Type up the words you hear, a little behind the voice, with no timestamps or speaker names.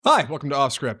Hi, welcome to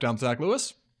Off Script. I'm Zach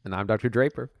Lewis. And I'm Dr.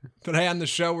 Draper. Today on the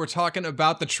show, we're talking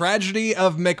about The Tragedy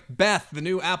of Macbeth. The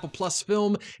new Apple Plus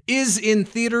film is in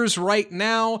theaters right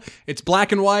now. It's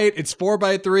black and white, it's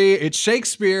 4:3, it's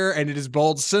Shakespeare, and it is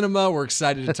bold cinema. We're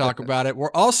excited to talk about it. We're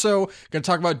also going to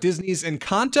talk about Disney's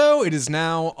Encanto. It is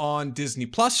now on Disney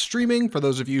Plus streaming for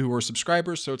those of you who are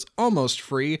subscribers, so it's almost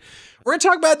free. We're going to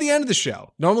talk about at the end of the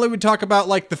show. Normally we talk about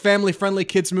like the family-friendly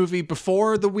kids movie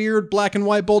before the weird black and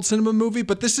white bold cinema movie,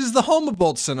 but this is the home of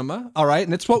bold cinema, all right?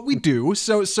 And it's what we do.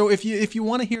 So if you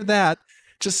want to hear that,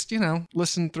 just,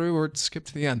 listen through or skip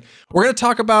to the end. We're going to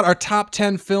talk about our top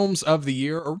 10 films of the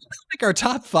year, or like our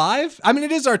top 5. I mean,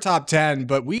 it is our top 10,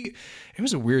 but it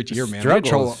was a weird year, man.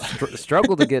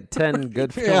 Struggle to get 10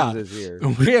 good films this year.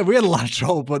 We had a lot of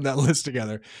trouble putting that list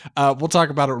together. We'll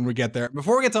talk about it when we get there.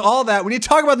 Before we get to all that, we need to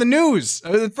talk about the news.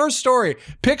 The first story,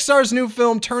 Pixar's new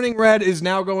film, Turning Red, is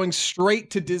now going straight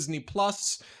to Disney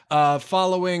Plus,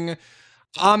 following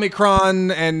Omicron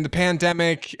and the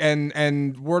pandemic,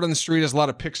 and word on the street is a lot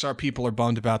of Pixar people are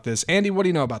bummed about this. Andy, what do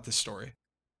you know about this story?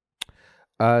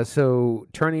 So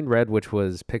Turning Red, which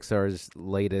was Pixar's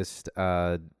latest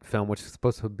film, which is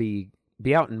supposed to be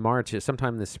out in March,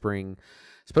 sometime this spring,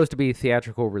 supposed to be a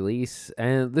theatrical release,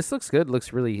 and this looks good.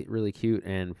 Looks really, really cute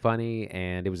and funny,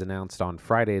 and it was announced on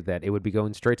Friday that it would be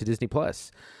going straight to Disney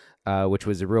Plus, which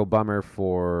was a real bummer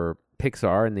for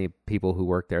Pixar and the people who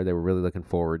work there. They were really looking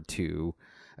forward to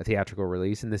a theatrical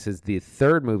release, and this is the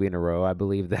third movie in a row, I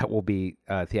believe, that will be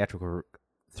theatrical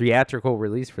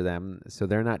release for them, so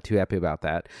they're not too happy about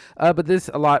that. But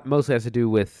this mostly has to do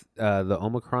with the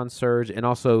Omicron surge, and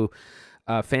also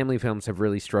family films have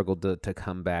really struggled to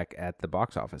come back at the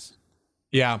box office.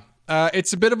 Yeah.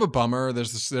 It's a bit of a bummer.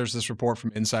 There's this report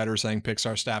from Insider saying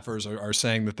Pixar staffers are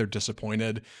saying that they're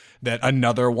disappointed that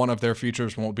another one of their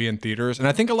features won't be in theaters. And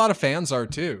I think a lot of fans are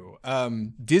too.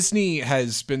 Disney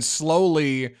has been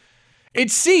slowly,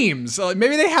 it seems,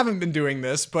 maybe they haven't been doing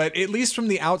this, but at least from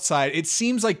the outside, it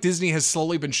seems like Disney has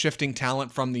slowly been shifting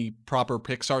talent from the proper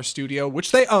Pixar studio,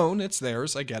 which they own, it's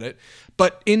theirs, I get it,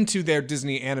 but into their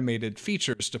Disney animated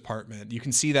features department. You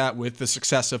can see that with the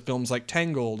success of films like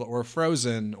Tangled or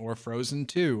Frozen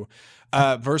 2.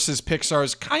 Versus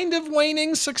Pixar's kind of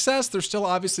waning success. They're still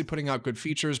obviously putting out good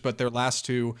features, but their last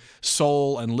two,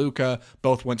 Soul and Luca,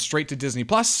 both went straight to Disney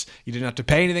Plus. You didn't have to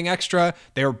pay anything extra.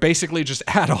 They were basically just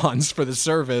add-ons for the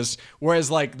service.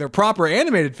 Whereas like their proper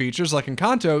animated features, like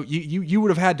Encanto, you would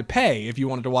have had to pay if you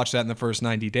wanted to watch that in the first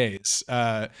 90 days.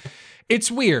 It's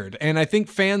weird, and I think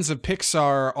fans of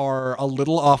Pixar are a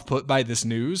little off-put by this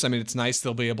news. I mean, it's nice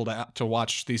they'll be able to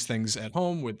watch these things at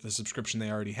home with the subscription they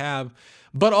already have,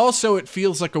 but also it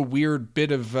feels like a weird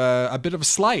bit of a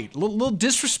slight, little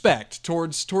disrespect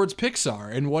towards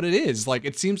Pixar and what it is. Like,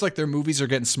 it seems like their movies are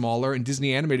getting smaller and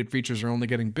Disney animated features are only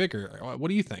getting bigger. What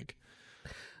do you think?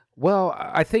 Well,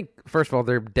 I think, first of all,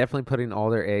 they're definitely putting all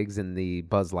their eggs in the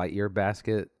Buzz Lightyear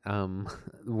basket,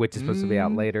 which is supposed to be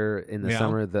out later in the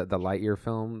summer, the Lightyear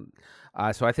film.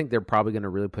 So I think they're probably going to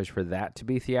really push for that to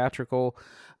be theatrical.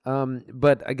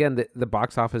 But again, the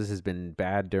box office has been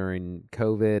bad during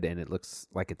COVID, and it looks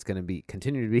like it's going to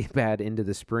continue to be bad into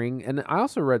the spring. And I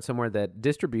also read somewhere that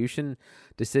distribution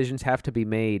decisions have to be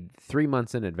made 3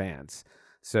 months in advance.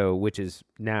 So, which is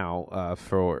now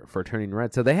for Turning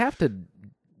Red. So they have to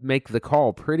make the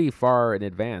call pretty far in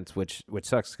advance, which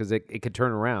sucks because it could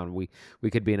turn around.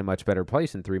 We could be in a much better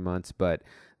place in 3 months, but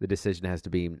the decision has to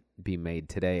be made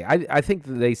today. I think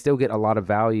that they still get a lot of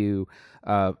value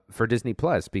for Disney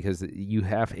Plus, because if you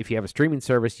have a streaming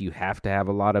service, you have to have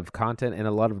a lot of content and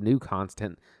a lot of new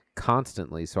content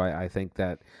constantly. So I think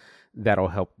that'll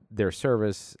help their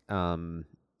service and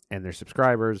their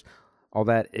subscribers. All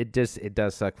that, it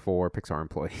does suck for Pixar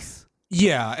employees.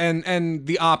 Yeah, and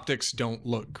the optics don't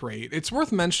look great. It's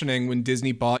worth mentioning when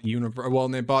Disney bought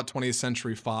when they bought 20th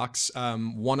Century Fox,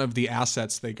 one of the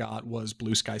assets they got was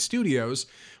Blue Sky Studios,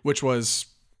 which was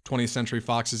 20th Century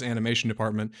Fox's animation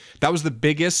department. That was the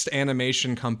biggest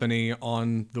animation company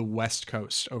on the West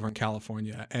Coast over in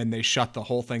California, and they shut the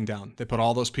whole thing down. They put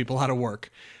all those people out of work.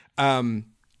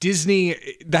 Disney,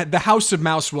 that the House of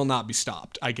Mouse will not be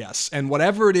stopped, I guess. And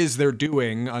whatever it is they're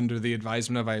doing under the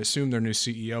advisement of, I assume, their new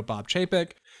CEO, Bob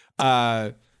Chapek,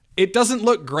 it doesn't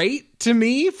look great to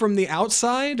me from the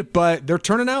outside, but they're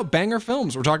turning out banger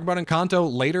films. We're talking about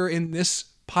Encanto later in this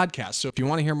podcast. So if you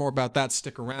want to hear more about that,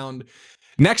 stick around.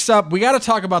 Next up, we got to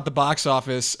talk about the box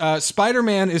office.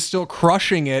 Spider-Man is still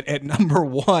crushing it at number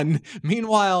 1.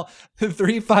 Meanwhile,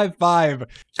 355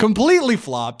 completely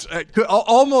flopped.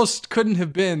 Almost couldn't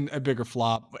have been a bigger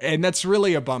flop, and that's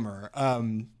really a bummer.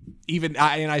 Even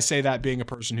I say that being a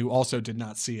person who also did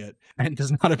not see it and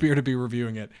does not appear to be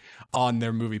reviewing it on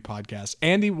their movie podcast.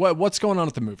 Andy, what's going on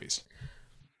at the movies?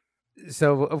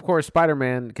 So, of course,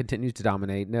 Spider-Man continues to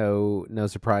dominate. No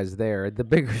surprise there. The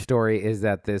bigger story is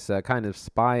that this kind of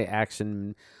spy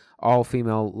action,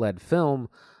 all-female-led film,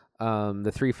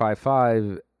 the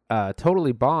 355,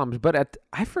 totally bombed. But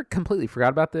completely forgot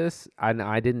about this.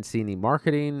 I didn't see any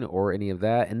marketing or any of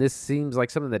that. And this seems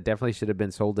like something that definitely should have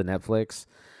been sold to Netflix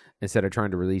instead of trying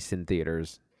to release in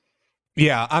theaters.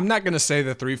 Yeah, I'm not going to say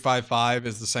the 355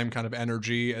 is the same kind of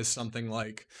energy as something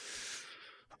like,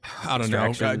 I don't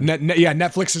know.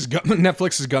 Netflix's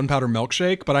Gunpowder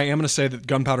Milkshake, but I am going to say that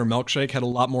Gunpowder Milkshake had a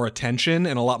lot more attention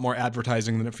and a lot more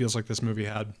advertising than it feels like this movie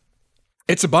had.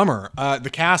 It's a bummer.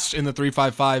 The cast in the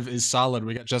 355 is solid.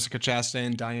 We got Jessica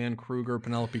Chastain, Diane Kruger,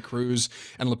 Penelope Cruz,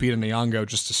 and Lupita Nyong'o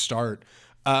just to start.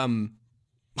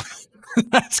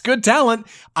 That's good talent.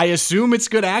 I assume it's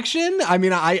good action. I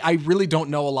mean, I really don't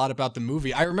know a lot about the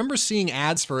movie. I remember seeing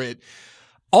ads for it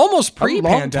almost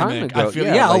pre-pandemic. I feel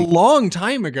a long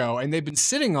time ago, and they've been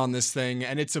sitting on this thing,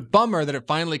 and it's a bummer that it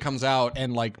finally comes out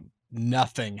and like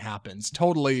nothing happens.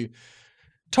 Totally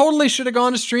should have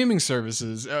gone to streaming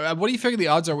services. What do you figure the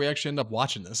odds are we actually end up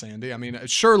watching this, Andy? I mean,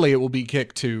 surely it will be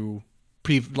kicked to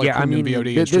premium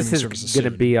VOD and streaming services. This is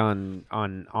going to be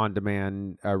on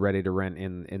demand, ready to rent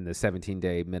in the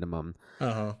 17-day minimum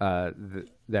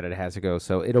that it has to go.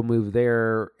 So it'll move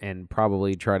there and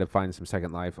probably try to find some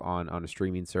second life on a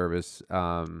streaming service.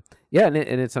 And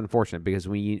it's unfortunate because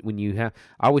when you have,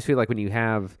 I always feel like when you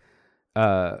have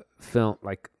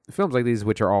films like these,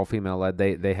 which are all female led,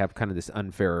 they have kind of this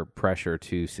unfair pressure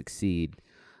to succeed.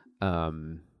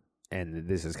 And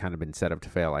this has kind of been set up to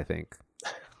fail, I think.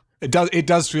 It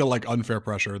does feel like unfair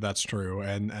pressure. That's true,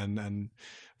 and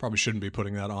probably shouldn't be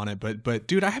putting that on it. But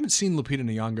dude, I haven't seen Lupita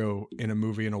Nyong'o in a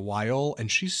movie in a while, and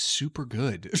she's super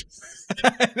good.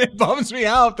 It bums me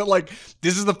out that like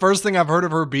this is the first thing I've heard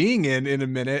of her being in a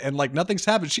minute, and like nothing's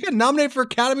happened. She got nominated for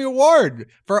Academy Award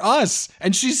for Us,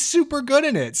 and she's super good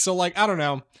in it. So like I don't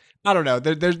know.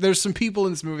 There's some people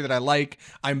in this movie that I like.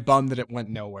 I'm bummed that it went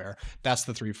nowhere. That's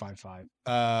the 355.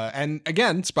 And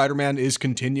again, Spider-Man is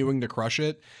continuing to crush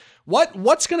it.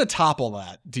 What's going to topple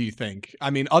that, do you think? I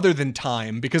mean, other than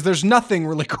time, because there's nothing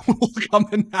really cool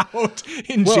coming out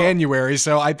in January.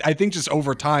 So I think just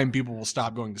over time, people will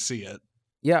stop going to see it.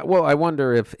 Yeah, well, I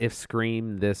wonder if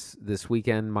Scream this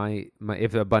weekend might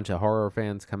if a bunch of horror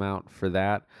fans come out for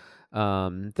that,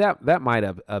 that might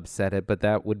have upset it, but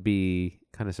that would be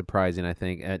kind of surprising, I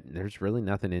think. There's really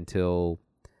nothing until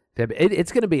February.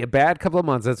 It's going to be a bad couple of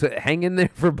months. That's hang in there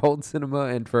for Bold Cinema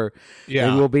and for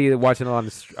maybe we'll be watching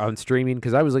it on streaming,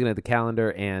 because I was looking at the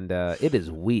calendar and it is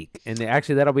weak. And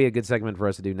actually, that'll be a good segment for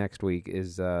us to do next week.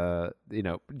 Is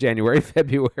January,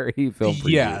 February film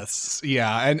preview. Yes,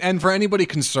 yeah, and for anybody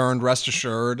concerned, rest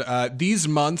assured, these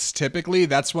months typically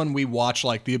that's when we watch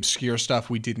like the obscure stuff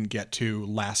we didn't get to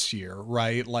last year,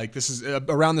 right? Like this is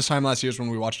around this time last year is when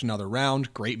we watched Another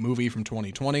Round, great movie from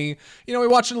 2020. We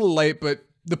watched it a little late, but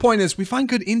the point is we find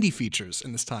good indie features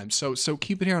in this time. So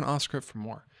keep it here on Offscript for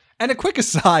more. And a quick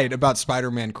aside about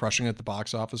Spider-Man crushing at the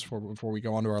box office before we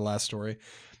go on to our last story.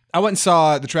 I went and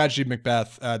saw The Tragedy of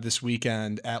Macbeth this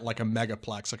weekend at like a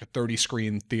megaplex, like a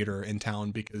 30-screen theater in town,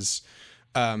 because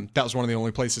that was one of the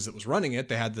only places that was running it.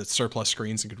 They had the surplus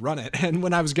screens and could run it. And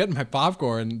when I was getting my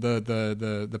popcorn,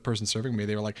 the person serving me,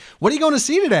 they were like, "What are you going to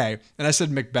see today?" And I said,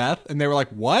 "Macbeth." And they were like,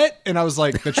 "What?" And I was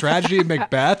like, "The Tragedy of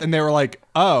Macbeth." And they were like,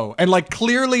 "Oh," and like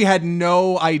clearly had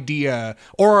no idea,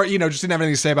 or just didn't have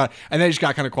anything to say about it. And they just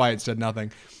got kind of quiet and said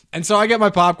nothing. And so I get my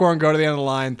popcorn, go to the end of the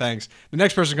line, thanks. The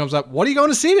next person comes up, "What are you going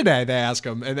to see today?" They ask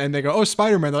them, and they go, "Oh,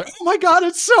 Spider-Man." They're like, "Oh my God,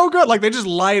 it's so good!" Like they just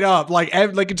light up, like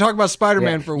you talk about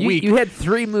Spider-Man for a week. You had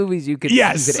 3 movies you could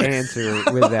answer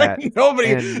with that.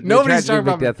 Nobody's talking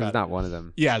about Macbeth is not one of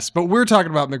them. Yes, but we're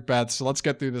talking about Macbeth, so let's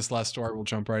get through this last story. We'll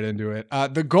jump right into it.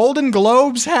 The Golden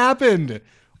Globes happened.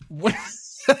 What?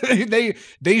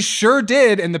 They sure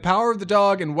did, and The Power of the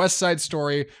Dog and West Side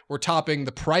Story were topping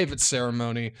the private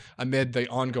ceremony amid the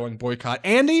ongoing boycott.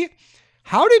 Andy,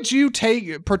 how did you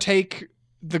partake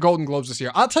the Golden Globes this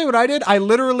year? I'll tell you what I did. I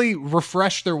literally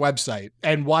refreshed their website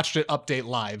and watched it update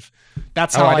live.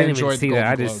 That's how I enjoyed the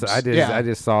Golden Globes. I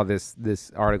just saw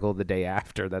this article the day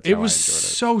after. That's how I enjoyed it. It was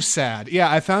so sad.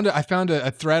 Yeah, I found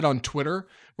a thread on Twitter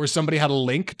where somebody had a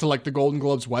link to like the Golden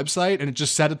Globes website, and it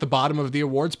just said at the bottom of the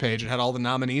awards page, it had all the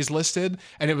nominees listed,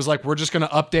 and it was like, "We're just going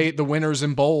to update the winners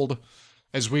in bold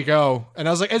as we go." And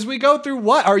I was like, "As we go through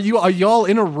what? Are y'all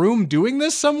in a room doing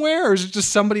this somewhere, or is it just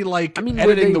somebody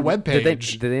editing the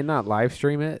webpage?" Did they not live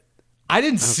stream it? I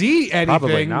didn't see anything.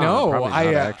 Probably not. No, Probably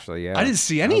not, actually, yeah. I didn't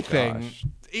see anything.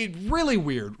 really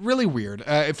weird, really weird.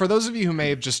 For those of you who may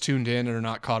have just tuned in and are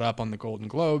not caught up on the Golden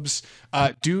Globes,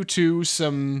 due to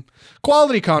some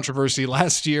quality controversy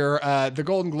last year, the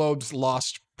Golden Globes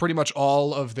lost pretty much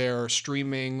all of their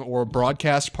streaming or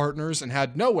broadcast partners and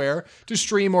had nowhere to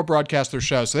stream or broadcast their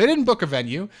show. So they didn't book a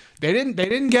venue. They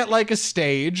didn't get like a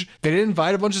stage. They didn't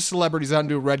invite a bunch of celebrities out and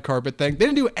do a red carpet thing. They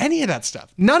didn't do any of that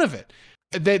stuff. None of it.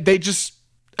 They just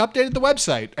updated the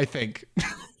website, I think.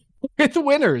 With the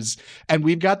winners, and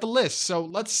we've got the list. So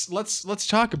let's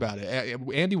talk about it.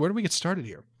 Andy, where do we get started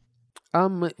here?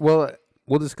 Well,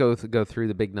 we'll just go through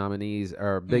the big nominees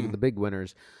or the big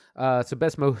winners. So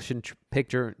Best Motion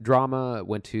Picture Drama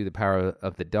went to The Power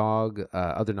of the Dog.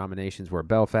 Other nominations were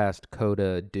Belfast,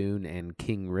 Coda, Dune, and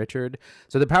King Richard.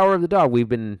 So The Power of the Dog,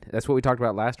 that's what we talked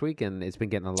about last week, and it's been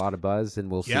getting a lot of buzz,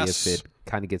 and we'll see if it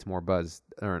kind of gets more buzz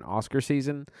during Oscar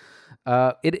season.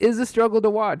 It is a struggle to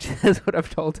watch, is what I've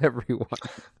told everyone.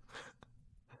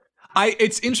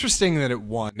 It's interesting that it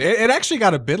won. It actually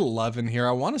got a bit of love in here.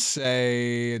 I want to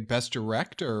say Best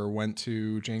Director went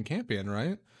to Jane Campion,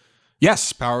 right?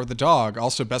 Yes, Power of the Dog.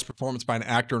 Also, Best Performance by an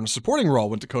Actor in a Supporting Role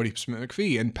went to Cody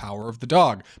Smith-McPhee in Power of the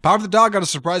Dog. Power of the Dog got a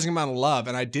surprising amount of love,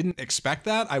 and I didn't expect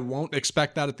that. I won't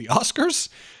expect that at the Oscars.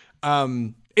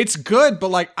 It's good,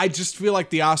 but like I just feel like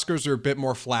the Oscars are a bit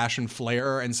more flash and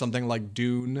flare, and something like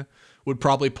Dune would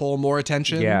probably pull more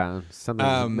attention. Yeah, something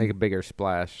to make a bigger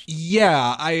splash.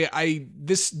 Yeah,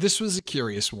 this was a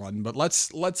curious one, but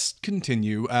let's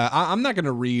continue. I'm not going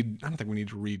to read. I don't think we need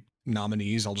to read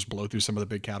nominees. I'll just blow through some of the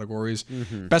big categories.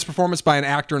 Best Performance by an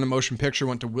Actor in a Motion Picture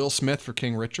went to Will Smith for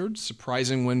King Richard.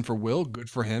 Surprising win for Will.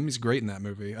 Good for him. He's great in that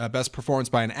movie. Best Performance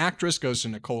by an Actress goes to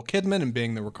Nicole Kidman in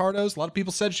Being the Ricardos. A lot of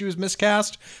people said she was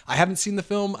miscast. I haven't seen the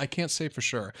film. I can't say for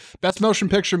sure. Best Motion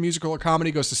Picture, Musical or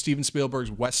Comedy goes to Steven Spielberg's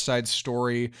West Side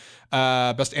Story.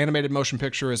 Best Animated Motion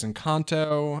Picture is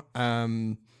Encanto.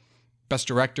 Best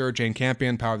Director, Jane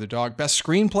Campion, Power of the Dog. Best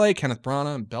Screenplay, Kenneth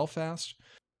Branagh in Belfast.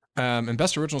 And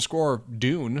Best Original Score,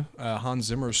 Dune, Hans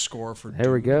Zimmer's score for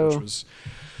Dune, we go. Which was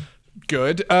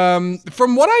good.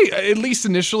 From what I at least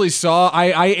initially saw,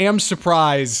 I am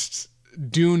surprised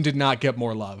Dune did not get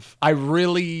more love. I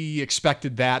really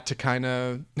expected that to kind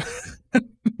of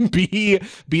be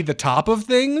the top of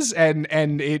things, and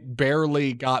it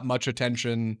barely got much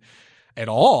attention at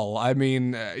all. I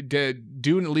mean,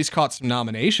 Dune at least caught some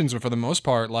nominations, but for the most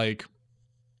part, like,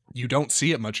 you don't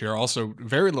see it much here. Also,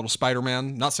 very little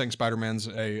Spider-Man. Not saying Spider-Man's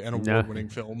an award-winning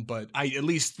film, but I at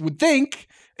least would think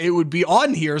it would be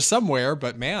on here somewhere.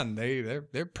 But man,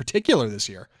 they're particular this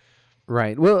year.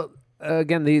 Right. Well,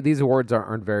 again, these awards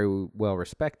aren't very well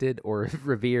respected or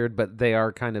revered, but they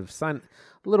are kind of a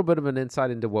little bit of an insight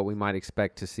into what we might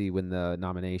expect to see when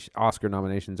the Oscar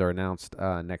nominations are announced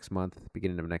next month,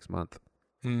 beginning of next month.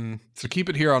 So keep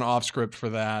it here on Off Script for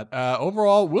that.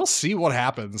 Overall, we'll see what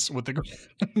happens with the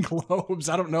Globes.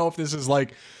 I don't know if this is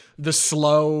like the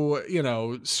slow,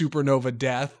 supernova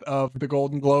death of the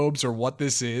Golden Globes or what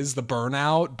this is, the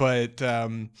burnout, but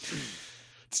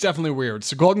it's definitely weird.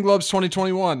 So Golden Globes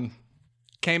 2021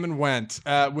 came and went.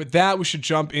 With that, we should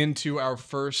jump into our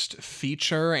first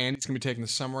feature. Andy's going to be taking the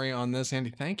summary on this.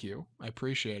 Andy, thank you. I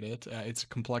appreciate it. It's a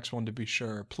complex one to be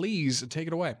sure. Please take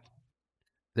it away.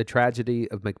 The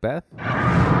Tragedy of Macbeth.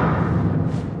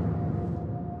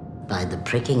 By the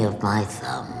pricking of my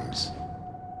thumbs,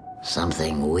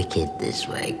 something wicked this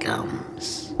way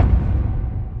comes.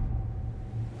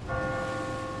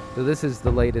 So this is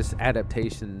the latest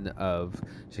adaptation of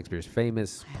Shakespeare's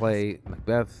famous play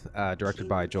Macbeth, directed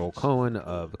by Joel Coen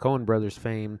of the Coen Brothers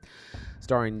fame,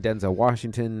 starring Denzel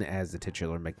Washington as the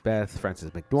titular Macbeth,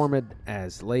 Frances McDormand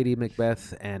as Lady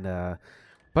Macbeth, and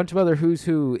bunch of other who's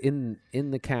who in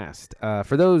the cast.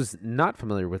 For those not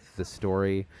familiar with the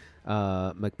story,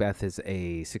 Macbeth is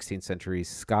a 16th century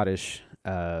Scottish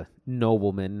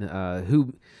nobleman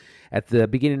who, at the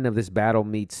beginning of this battle,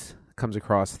 comes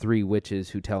across three witches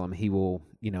who tell him he will,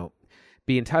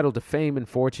 be entitled to fame and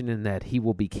fortune, and that he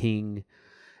will be king,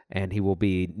 and he will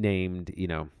be named,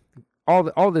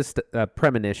 all this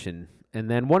premonition. And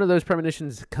then one of those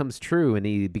premonitions comes true, and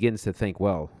he begins to think,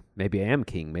 well, maybe I am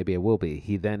king. Maybe I will be.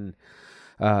 He then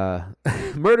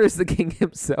murders the king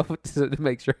himself to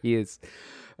make sure he is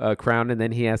crowned, and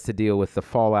then he has to deal with the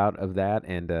fallout of that,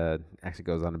 and actually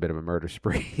goes on a bit of a murder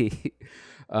spree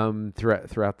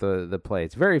throughout the play.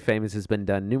 It's very famous. It's been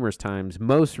done numerous times,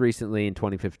 most recently in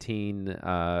 2015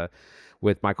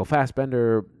 with Michael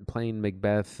Fassbender playing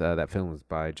Macbeth. That film was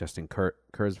by Justin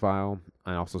Kurzweil,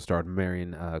 and also starred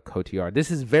Marion Cotillard. This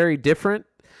is very different.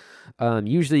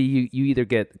 Usually you either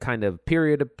get kind of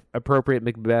period appropriate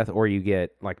Macbeth, or you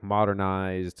get like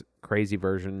modernized crazy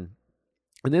version.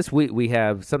 in this we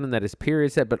have something that is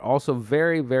period set, but also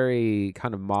very, very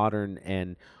kind of modern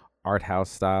and art house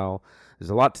style. There's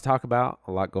a lot to talk about,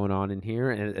 a lot going on in here,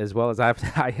 and as well as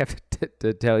I have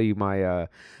to tell you my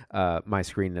my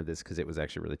screening of this because it was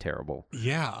actually really terrible.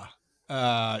 Yeah.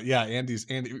 Andy.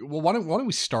 Well, why don't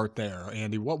we start there,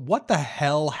 Andy? What the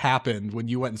hell happened when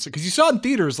you went and because you saw it in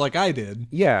theaters like I did?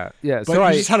 Yeah. But so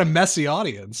you just had a messy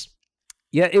audience.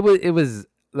 Yeah, it was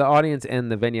the audience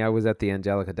and the venue. I was at the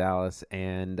Angelica Dallas,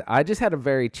 and I just had a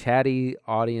very chatty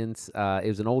audience. It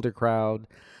was an older crowd.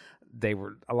 They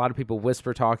were a lot of people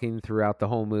whisper talking throughout the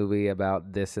whole movie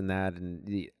about this and that, and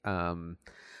the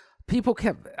people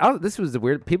kept. This was the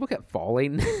weird. People kept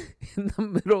falling in the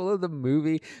middle of the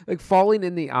movie, like falling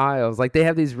in the aisles. Like they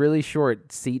have these really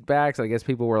short seat backs. I guess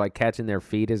people were like catching their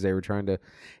feet as they were trying to,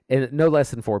 and no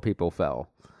less than 4 people fell.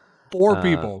 4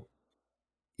 people.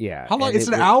 Yeah. How long? It's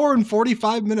an hour and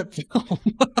 45-minute film.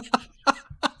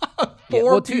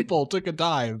 4 people took a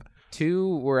dive.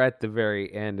 2 were at the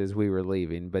very end as we were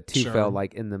leaving, but 2 fell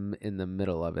like in the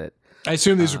middle of it. I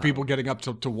assume these were people getting up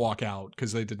to walk out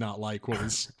because they did not like what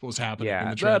was happening in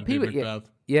the tragedy of Macbeth.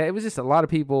 Yeah, it was just a lot of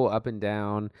people up and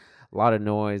down, a lot of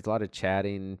noise, a lot of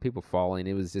chatting, people falling.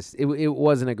 It was just it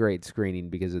wasn't a great screening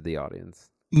because of the audience.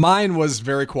 Mine was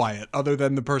very quiet, other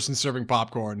than the person serving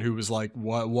popcorn who was like,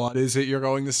 "What is it you're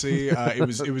going to see?"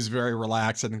 It was very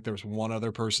relaxed. I think there was one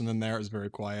other person in there. It was very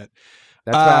quiet.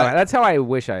 That's how I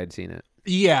wish I had seen it.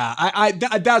 Yeah,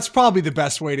 that's probably the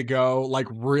best way to go. Like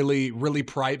really, really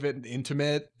private and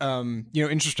intimate.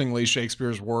 Interestingly,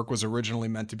 Shakespeare's work was originally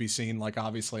meant to be seen, like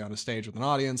obviously on a stage with an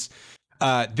audience.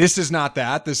 This is not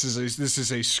that. This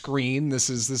is a screen. This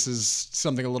is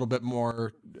something a little bit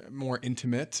more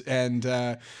intimate. And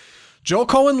Joel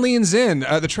Coen leans in.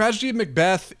 The Tragedy of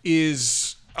Macbeth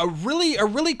is a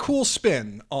really cool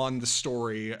spin on the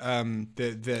story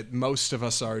that most of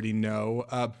us already know.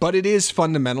 But it is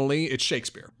fundamentally, it's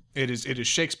Shakespeare. It is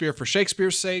Shakespeare for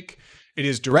Shakespeare's sake. It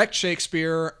is direct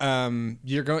Shakespeare.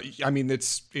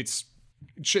 It's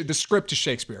the script is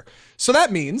Shakespeare. So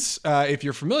that means, if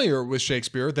you're familiar with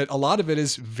Shakespeare, that a lot of it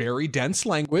is very dense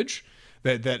language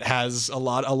that has a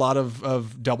lot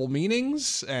of double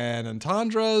meanings and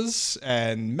entendres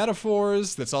and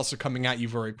metaphors that's also coming at you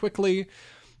very quickly.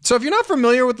 So if you're not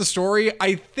familiar with the story,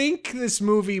 I think this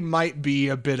movie might be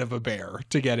a bit of a bear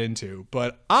to get into,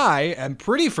 but I am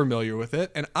pretty familiar with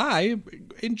it and I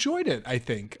enjoyed it, I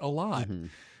think, a lot.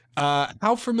 Mm-hmm.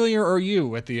 How familiar are you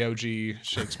with the OG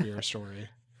Shakespeare story?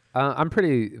 I'm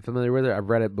pretty familiar with it. I've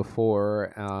read it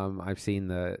before. I've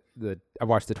seen I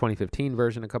watched the 2015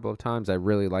 version a couple of times. I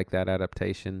really like that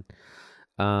adaptation.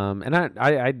 And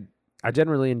I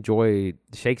generally enjoy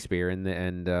Shakespeare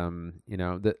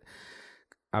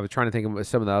I was trying to think of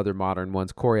some of the other modern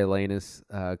ones. Coriolanus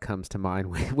comes to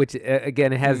mind, which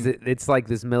again it's like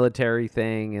this military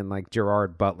thing, and like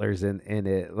Gerard Butler's in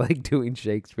it, like doing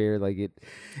Shakespeare. Like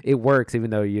it works,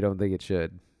 even though you don't think it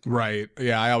should. Right.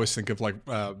 Yeah, I always think of like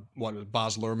Baz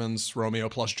Luhrmann's Romeo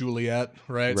plus Juliet,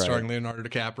 right? Starring Leonardo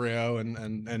DiCaprio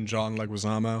and John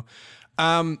Leguizamo.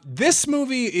 This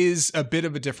movie is a bit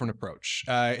of a different approach.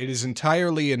 It is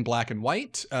entirely in black and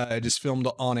white. It is filmed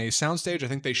on a soundstage. I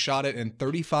think they shot it in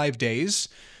 35 days.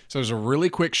 So it was a really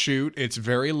quick shoot. It's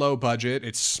very low budget.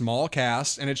 It's small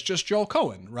cast, and it's just Joel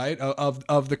Coen, right?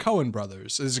 Of the Coen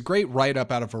brothers. There's a great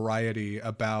write-up out of Variety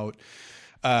about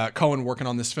Coen working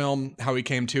on this film, how he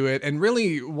came to it. And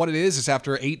really what it is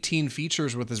after 18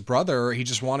 features with his brother, he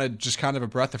just wanted just kind of a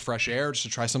breath of fresh air just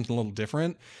to try something a little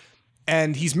different.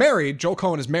 And he's married. Joel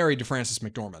Coen is married to Frances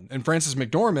McDormand, and Frances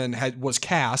McDormand was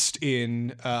cast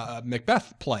in a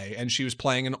Macbeth play, and she was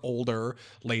playing an older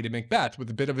Lady Macbeth with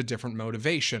a bit of a different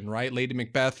motivation, right? Lady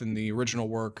Macbeth in the original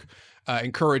work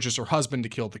encourages her husband to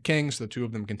kill the king so the two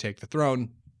of them can take the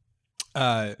throne.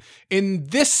 In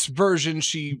this version,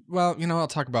 I'll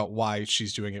talk about why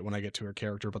she's doing it when I get to her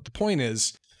character, but the point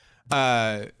is,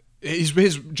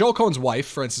 his Joel Coen's wife,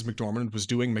 Frances McDormand, was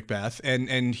doing Macbeth,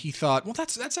 and he thought, well,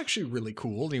 that's actually really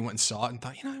cool. And he went and saw it and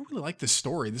thought, I really like this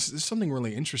story. This is something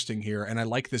really interesting here, and I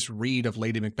like this read of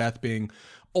Lady Macbeth being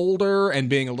older and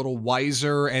being a little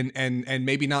wiser, and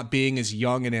maybe not being as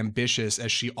young and ambitious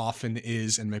as she often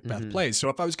is in Macbeth plays. So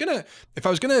if I was gonna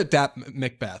adapt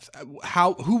Macbeth,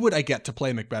 who would I get to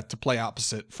play Macbeth to play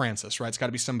opposite Frances? Right, it's got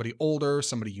to be somebody older,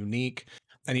 somebody unique.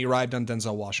 And he arrived on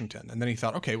Denzel Washington. And then he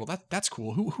thought, okay, well, that's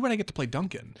cool. Who would I get to play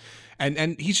Duncan?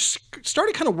 And he just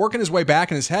started kind of working his way back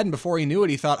in his head. And before he knew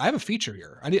it, he thought, I have a feature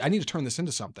here. I need to turn this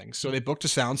into something. So they booked a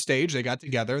soundstage. They got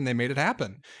together and they made it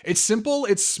happen. It's simple.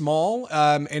 It's small.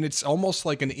 And it's almost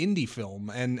like an indie film.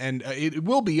 And it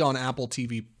will be on Apple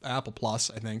TV, Apple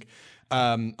Plus, I think.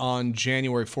 on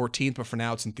January 14th, but for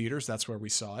now it's in theaters. That's where we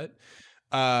saw it.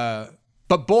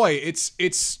 But boy, it's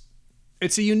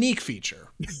a unique feature.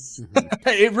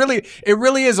 It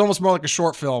really is almost more like a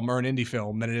short film or an indie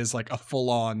film than it is like a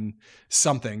full-on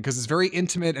something, because it's very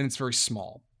intimate and it's very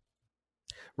small.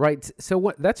 Right.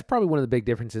 So that's probably one of the big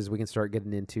differences we can start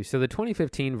getting into. So the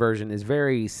 2015 version is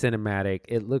very cinematic.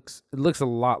 It looks a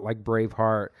lot like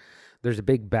Braveheart. There's a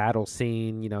big battle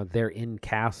scene. They're in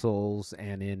castles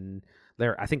and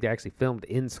I think they actually filmed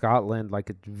in Scotland.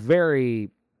 Like, it's very,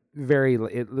 very.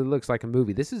 It looks like a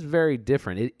movie. This is very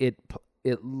different.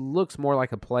 It looks more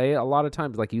like a play a lot of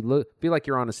times. Like, you feel like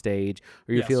you're on a stage,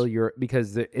 or you feel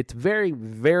because it's very,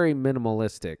 very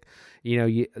minimalistic.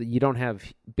 You don't have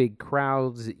big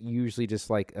crowds, usually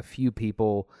just like a few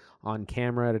people on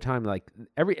camera at a time. Like,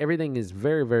 everything is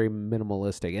very, very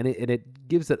minimalistic, and it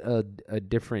gives it a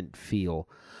different feel.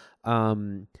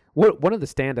 One of the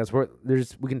standouts,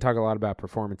 we can talk a lot about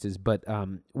performances, but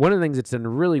one of the things that's done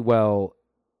really well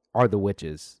are the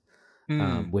witches.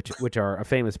 Which are a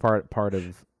famous part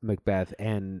of Macbeth,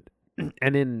 and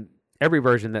in every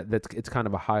version it's kind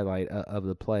of a highlight of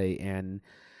the play, and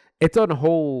it's on a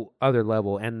whole other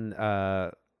level. And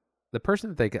the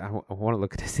person that I want to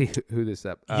look to see who this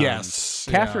up.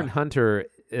 Catherine Hunter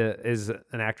is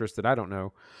an actress that I don't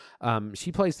know.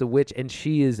 She plays the witch, and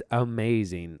she is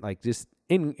amazing, like just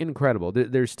incredible.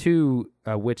 There's two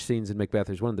witch scenes in Macbeth.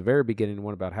 There's one at the very beginning, and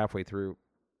one about halfway through.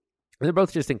 They're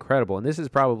both just incredible, and this is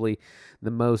probably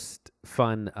the most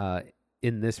fun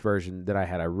in this version that I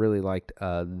had. I really liked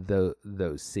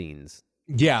those scenes.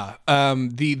 Yeah,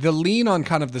 the lean on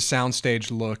kind of the soundstage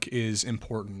look is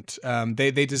important.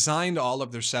 They designed all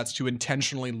of their sets to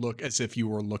intentionally look as if you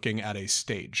were looking at a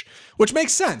stage, which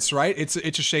makes sense, right? It's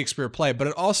a Shakespeare play, but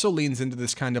it also leans into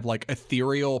this kind of like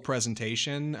ethereal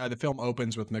presentation. The film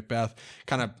opens with Macbeth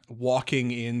kind of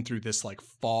walking in through this like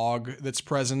fog that's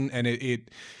present, and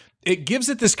it gives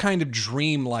it this kind of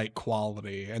dreamlike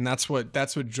quality, and that's what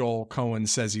Joel Cohen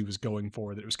says he was going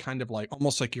for. That it was kind of like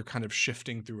almost like you're kind of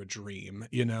shifting through a dream,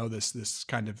 this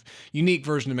kind of unique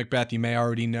version of Macbeth you may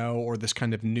already know, or this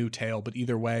kind of new tale. But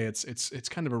either way, it's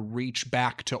kind of a reach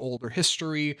back to older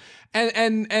history,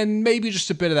 and maybe just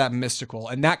a bit of that mystical,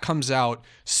 and that comes out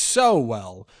so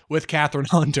well with Catherine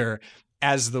Hunter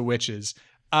as the witches.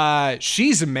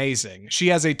 She's amazing. She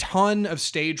has a ton of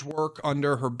stage work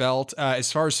under her belt.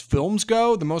 As far as films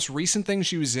go, the most recent thing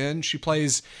she was in, she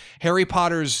plays Harry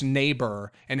Potter's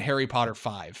neighbor in Harry Potter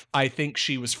 5. I think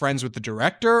she was friends with the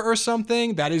director or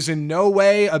something. That is in no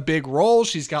way a big role.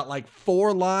 She's got like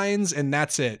 4 lines and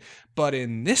that's it. But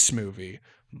in this movie,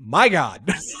 my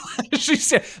God, she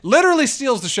literally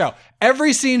steals the show.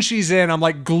 Every scene she's in, I'm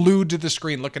like glued to the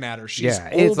screen looking at her. She's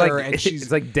older and she's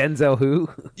it's like Denzel who?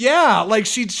 Yeah, like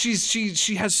she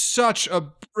has such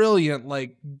a brilliant,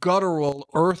 like guttural,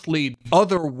 earthly,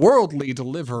 otherworldly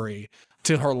delivery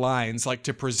to her lines, like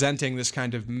to presenting this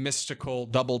kind of mystical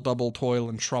double toil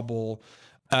and trouble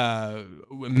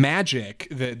magic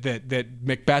that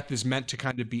Macbeth is meant to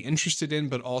kind of be interested in,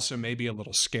 but also maybe a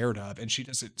little scared of. And she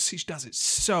does it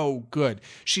so good.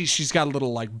 She's got a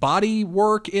little like body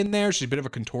work in there. She's a bit of a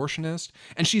contortionist,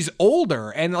 and she's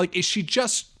older, and like she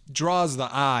just draws the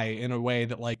eye in a way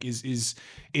that like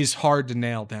is hard to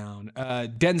nail down.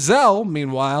 Denzel,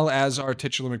 meanwhile, as our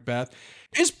titular Macbeth,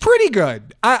 is pretty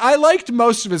good. I liked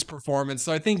most of his performance.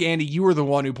 So I think, Andy, you were the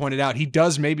one who pointed out he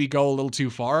does maybe go a little too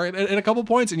far at a couple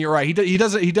points, and you're right. He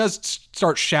does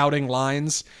start shouting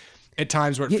lines at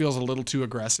times where it feels a little too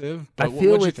aggressive. But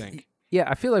what do you think? Yeah,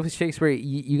 I feel like with Shakespeare,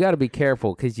 you got to be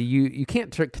careful because you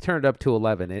can't turn it up to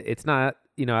 11. It's not.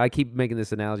 I keep making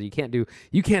this analogy.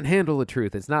 You can't handle the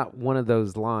truth. It's not one of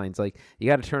those lines. Like, you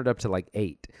got to turn it up to like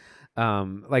 8.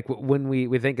 Like when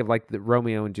we think of like the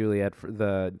Romeo and Juliet, for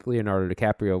the Leonardo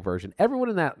DiCaprio version, everyone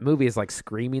in that movie is like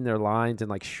screaming their lines and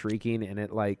like shrieking, and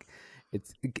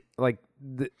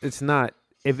it's not.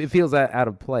 It feels out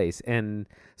of place, and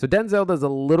so Denzel does a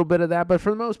little bit of that, but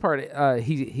for the most part,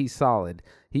 he's solid.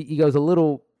 He goes a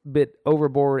little bit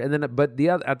overboard, and then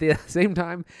at the same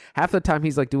time, half the time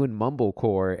he's like doing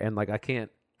mumblecore, and like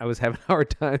I was having a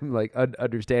hard time like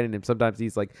understanding him. Sometimes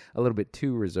he's like a little bit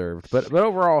too reserved, but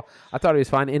overall, I thought he was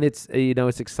fine, and it's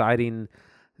it's exciting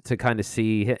to kind of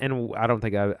see. And I don't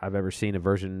think I've ever seen a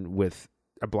version with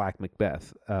a black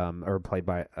Macbeth, or played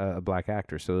by a black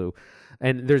actor. So,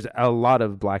 and there's a lot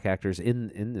of black actors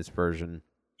in this version.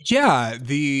 Yeah,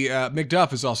 the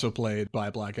Macduff is also played by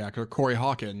a black actor, Corey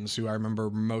Hawkins, who I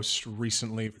remember most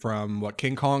recently from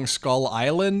King Kong Skull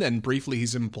Island, and briefly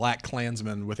he's in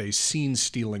BlacKkKlansman with a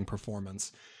scene-stealing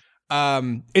performance.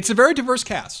 It's a very diverse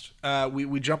cast.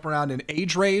 We jump around in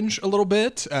age range a little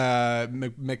bit.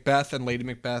 Macbeth and Lady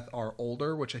Macbeth are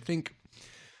older, which I think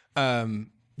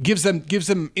gives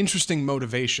them interesting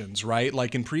motivations, right?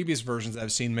 Like in previous versions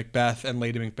I've seen, Macbeth and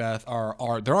Lady Macbeth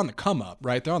are they're on the come up,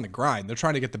 right? They're on the grind. They're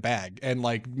trying to get the bag. And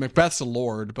like Macbeth's a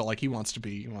lord, but like he wants to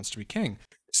be king.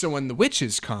 So when the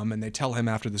witches come and they tell him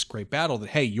after this great battle that,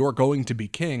 hey, you're going to be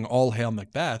king, all hail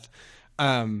Macbeth,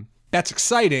 that's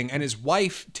exciting. And his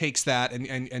wife takes that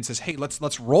and says, hey,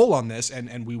 let's roll on this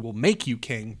and we will make you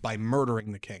king by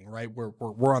murdering the king, right?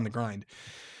 We're on the grind.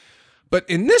 But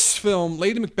in this film,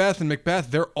 Lady Macbeth and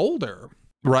Macbeth, they're older,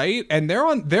 right? And they're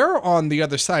on the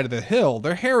other side of the hill.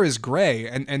 Their hair is gray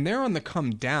and they're on the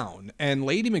come down. And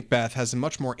Lady Macbeth has a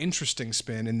much more interesting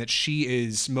spin in that she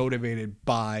is motivated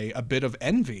by a bit of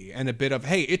envy and a bit of,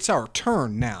 hey, it's our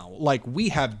turn now. Like, we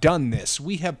have done this.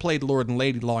 We have played Lord and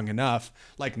Lady long enough.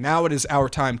 Like, now it is our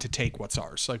time to take what's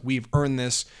ours. Like, we've earned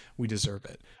this. We deserve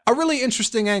it. A really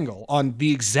interesting angle on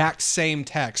the exact same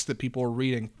text that people were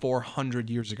reading 400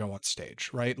 years ago on stage,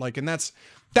 right? Like, and that's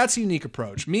a unique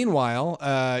approach. Meanwhile,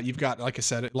 you've got, like I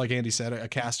said, like Andy said, a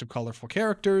cast of colorful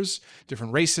characters,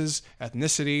 different races,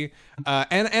 ethnicity,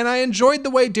 and I enjoyed the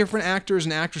way different actors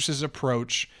and actresses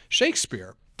approach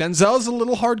Shakespeare. Denzel's a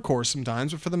little hardcore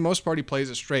sometimes, but for the most part, he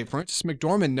plays it straight. Frances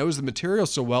McDormand knows the material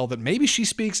so well that maybe she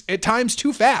speaks at times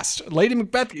too fast. Lady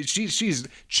Macbeth, she's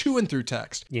chewing through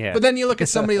text. Yeah. But then you look at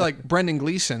somebody like Brendan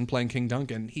Gleeson playing King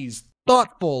Duncan. He's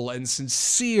thoughtful and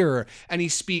sincere, and he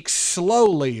speaks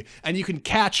slowly, and you can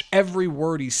catch every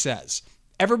word he says.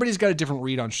 Everybody's got a different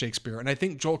read on Shakespeare, and I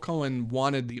think Joel Cohen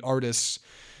wanted the artists,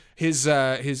 his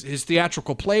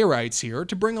theatrical playwrights here,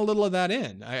 to bring a little of that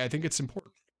in. I think it's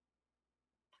important.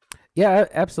 Yeah,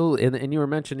 absolutely. And you were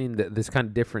mentioning this kind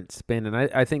of different spin, and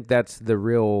I think that's the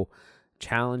real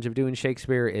challenge of doing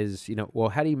Shakespeare is, well,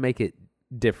 how do you make it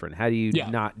different? How do you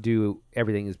not do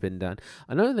everything that's been done?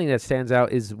 Another thing that stands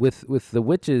out is with the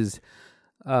witches,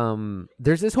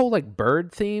 there's this whole like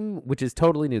bird theme, which is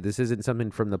totally new. This isn't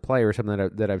something from the play or something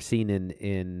that I've seen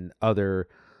in other...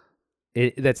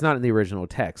 that's not in the original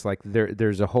text. Like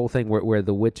there's a whole thing where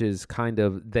the witches kind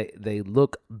of they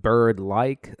look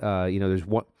bird-like. There's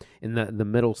one in the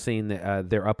middle scene.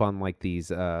 They're up on like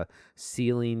these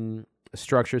ceiling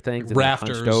structure things, and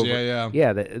rafters. Over.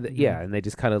 Yeah. And they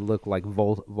just kind of look like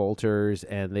vultures.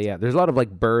 And there's a lot of like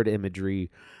bird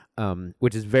imagery,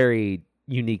 which is very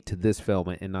unique to this film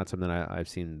and not something I've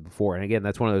seen before. And again,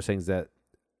 that's one of those things that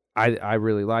I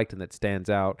really liked and that stands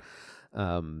out.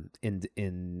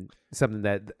 In something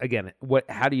that, again,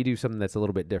 how do you do something that's a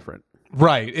little bit different?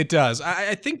 Right, it does.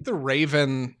 I think the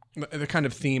raven, the kind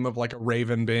of theme of like a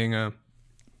raven being a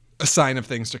sign of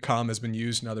things to come, has been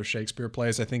used in other Shakespeare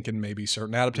plays, I think in maybe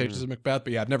certain adaptations of Macbeth,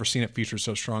 but yeah, I've never seen it featured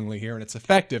so strongly here, and it's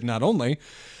effective not only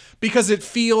because it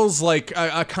feels like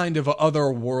a kind of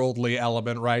otherworldly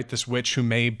element, right? This witch who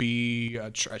may be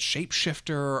a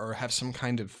shapeshifter or have some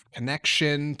kind of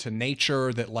connection to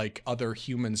nature that like other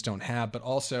humans don't have, but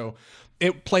also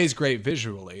it plays great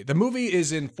visually. The movie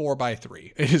is in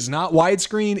 4:3. It is not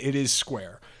widescreen, it is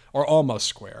square. Or almost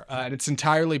square. And it's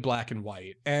entirely black and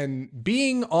white. And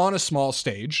being on a small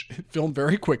stage, filmed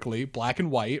very quickly, black and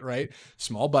white, right?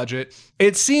 Small budget.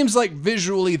 It seems like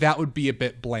visually that would be a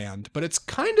bit bland, but it's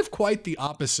kind of quite the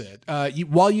opposite.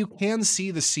 While you can see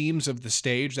the seams of the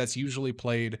stage, that's usually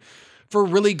played for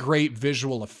really great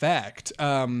visual effect.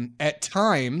 At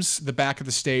times, the back of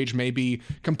the stage may be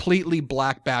completely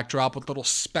black backdrop with little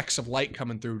specks of light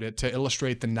coming through it to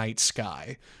illustrate the night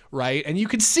sky, right? And you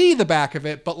can see the back of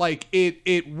it, but like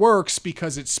it works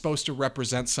because it's supposed to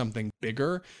represent something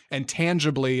bigger and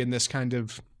tangibly in this kind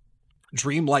of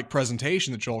dreamlike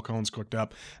presentation that Joel Cohen's cooked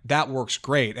up. That works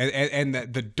great. And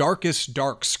the darkest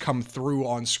darks come through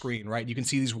on screen, right? You can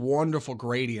see these wonderful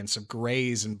gradients of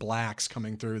grays and blacks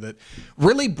coming through that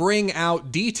really bring out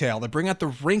detail. They bring out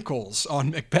the wrinkles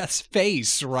on Macbeth's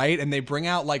face, right? And they bring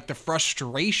out like the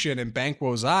frustration in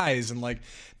Banquo's eyes, and like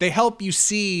they help you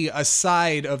see a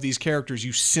side of these characters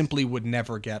you simply would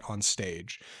never get on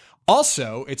stage.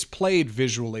 Also, it's played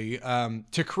visually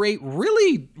to create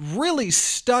really, really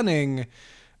stunning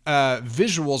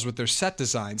visuals with their set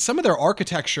design. Some of their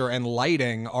architecture and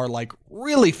lighting are like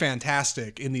really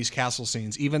fantastic in these castle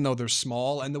scenes, even though they're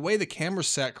small. And the way the camera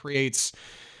set creates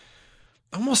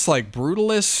almost like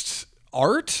brutalist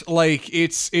art, like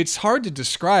it's hard to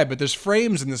describe, but there's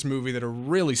frames in this movie that are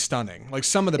really stunning. Like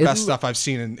some of the best stuff I've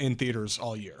seen in theaters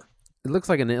all year. It looks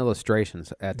like an illustration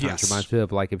at times. Yes. Reminds me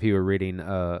of like if you were reading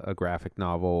a graphic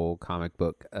novel, comic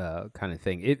book kind of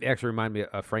thing. It actually reminded me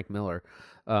of Frank Miller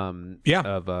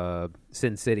of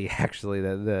Sin City, actually.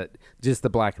 The just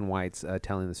the black and whites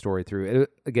telling the story through.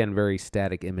 Again, very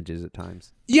static images at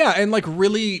times. Yeah, and like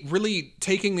really, really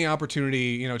taking the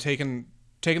opportunity,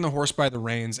 taking the horse by the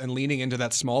reins and leaning into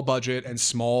that small budget and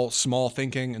small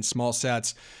thinking and small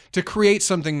sets to create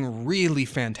something really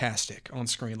fantastic on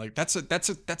screen. Like that's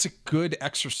a good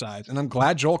exercise, and I'm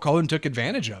glad Joel Cohen took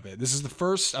advantage of it. This is the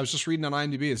first. I was just reading on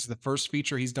IMDb. This is the first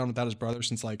feature he's done without his brother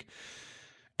since like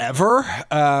ever.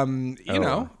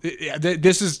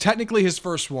 This is technically his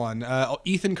first one.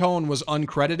 Ethan Cohen was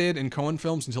uncredited in Cohen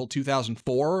films until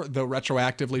 2004, though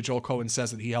retroactively Joel Cohen says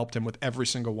that he helped him with every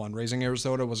single one. Raising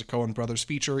Arizona was a Coen Brothers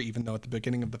feature, even though at the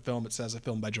beginning of the film it says a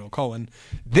film by Joel Cohen.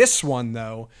 This one,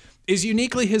 though, is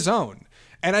uniquely his own.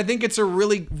 And I think it's a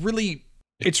really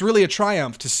a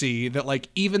triumph to see that, like,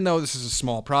 even though this is a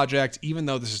small project, even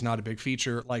though this is not a big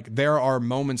feature, like, there are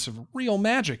moments of real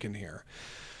magic in here.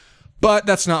 But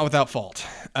that's not without fault.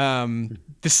 The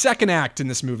second act in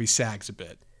this movie sags a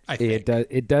bit, I think.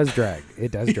 It does drag.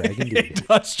 It does drag, indeed. It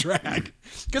does drag.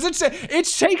 Because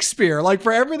it's Shakespeare. Like,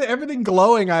 for everything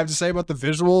glowing I have to say about the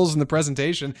visuals and the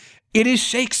presentation, it is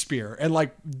Shakespeare. And,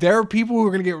 like, there are people who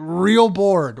are going to get real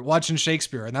bored watching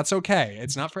Shakespeare, and that's okay.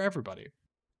 It's not for everybody.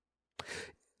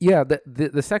 Yeah,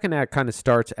 the second act kind of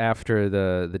starts after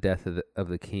the death of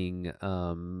the king,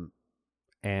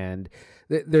 and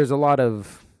there's a lot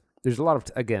of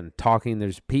again talking.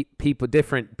 There's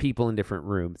different people in different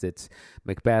rooms. It's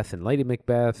Macbeth and Lady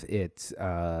Macbeth. It's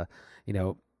I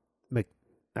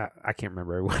can't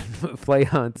remember everyone. Flay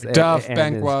Hunts, Duff,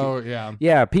 Banquo,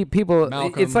 people.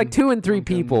 Malcolm, it's like 2 and 3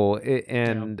 Duncan. people,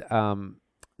 and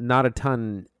not a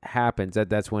ton happens.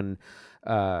 That's when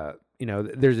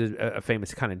there's a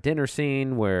famous kind of dinner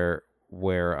scene where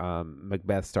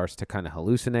Macbeth starts to kind of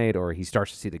hallucinate, or he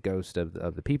starts to see the ghost of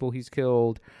the people he's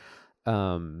killed.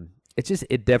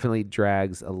 It definitely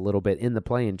drags a little bit in the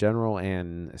play in general,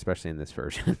 and especially in this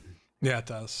version. Yeah, it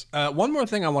does. One more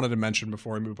thing I wanted to mention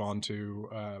before we move on to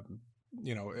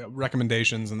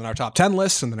recommendations and then our top 10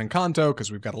 lists and then Encanto,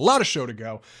 because we've got a lot of show to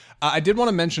go. I did want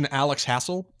to mention Alex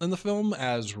Hassel in the film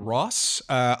as Ross.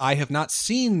 I have not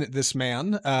seen this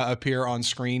man appear on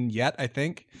screen yet, I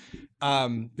think.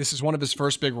 This is one of his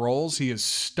first big roles. He is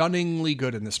stunningly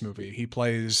good in this movie. He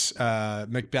plays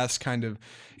Macbeth's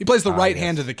he plays the right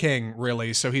hand of the king,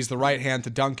 really. So he's the right hand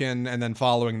to Duncan, and then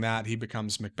following that, he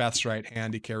becomes Macbeth's right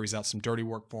hand. He carries out some dirty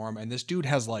work for him, and this dude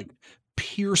has like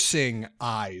piercing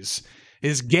eyes.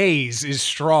 His gaze is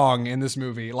strong in this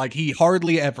movie. Like, he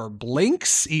hardly ever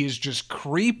blinks. He is just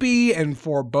creepy and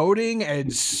foreboding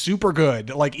and super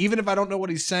good. Like, even if I don't know what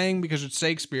he's saying because it's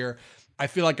Shakespeare, I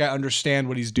feel like I understand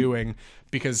what he's doing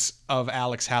because of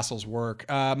Alex Hassel's work.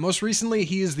 Most recently,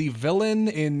 he is the villain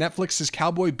in Netflix's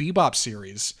Cowboy Bebop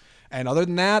series. And other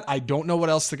than that, I don't know what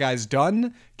else the guy's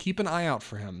done. Keep an eye out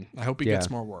for him. I hope he gets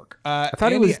more work. I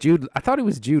thought he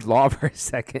was Jude Law for a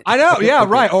second. I know, yeah,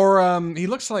 right. Or he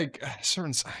looks like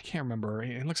certain. I can't remember.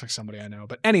 He looks like somebody I know.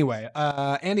 But anyway,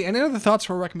 Andy, any other thoughts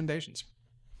for recommendations?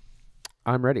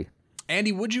 I'm ready.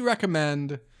 Andy, would you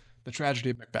recommend The Tragedy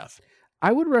of Macbeth?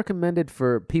 I would recommend it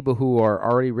for people who are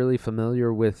already really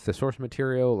familiar with the source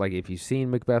material. Like, if you've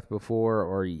seen Macbeth before,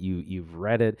 or you've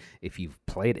read it, if you've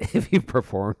played it, if you've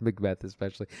performed Macbeth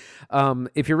especially.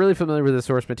 If you're really familiar with the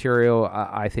source material,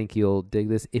 I think you'll dig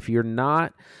this. If you're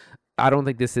not, I don't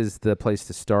think this is the place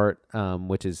to start,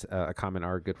 which is a comment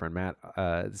our good friend Matt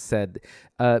said,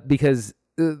 because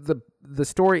the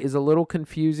story is a little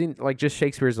confusing. Like, just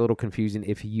Shakespeare is a little confusing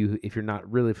if you're not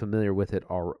really familiar with it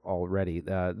already.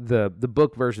 The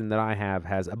book version that I have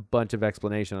has a bunch of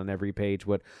explanation on every page,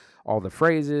 what all the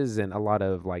phrases and a lot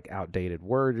of like outdated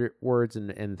words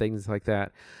and things like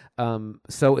that.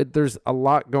 So there's a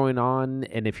lot going on,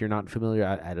 and if you're not familiar,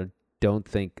 I don't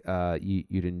think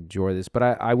you'd enjoy this. But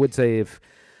I would say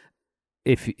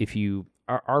if you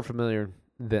are familiar,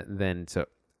 then so.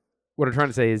 What I'm trying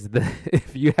to say is that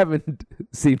if you haven't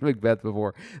seen Macbeth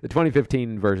before, the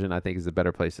 2015 version, I think, is a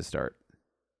better place to start.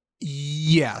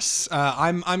 Yes,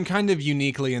 I'm kind of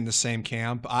uniquely in the same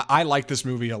camp. I like this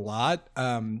movie a lot.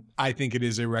 I think it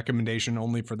is a recommendation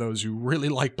only for those who really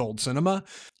liked old cinema,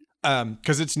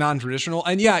 because it's non-traditional.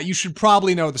 And yeah, you should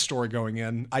probably know the story going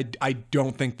in. I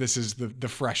don't think this is the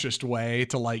freshest way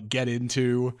to like get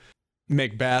into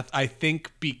Macbeth. I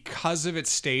think because of its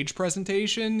stage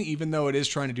presentation, even though it is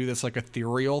trying to do this like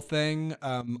ethereal thing,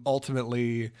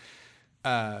 ultimately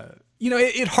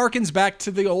it harkens back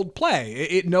to the old play.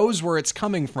 It knows where it's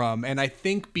coming from. And I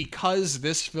think because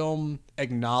this film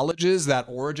acknowledges that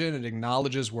origin and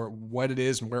acknowledges what it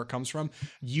is and where it comes from,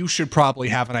 you should probably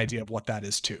have an idea of what that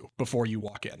is too before you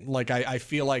walk in. Like, I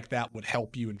feel like that would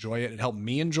help you enjoy it. It helped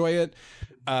me enjoy it.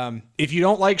 If you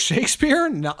don't like Shakespeare,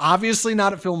 obviously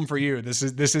not a film for you. This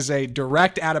is a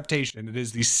direct adaptation. It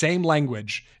is the same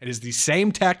language. It is the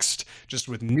same text, just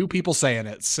with new people saying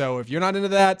it. So if you're not into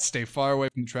that, stay far away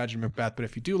from Tragedy of Macbeth. But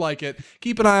if you do like it,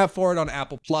 keep an eye out for it on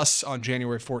Apple Plus on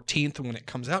January 14th when it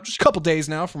comes out. Just a couple days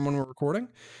now from when we're recording.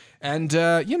 And,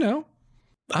 I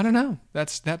don't know.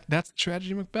 That's the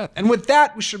Tragedy of Macbeth. And with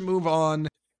that, we should move on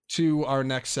to our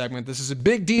next segment. This is a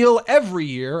big deal every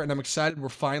year, and I'm excited we're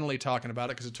finally talking about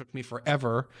it because it took me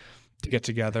forever to get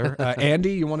together.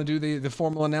 Andy, you want to do the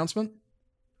formal announcement?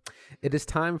 It is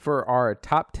time for our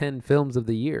top 10 films of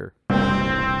the year.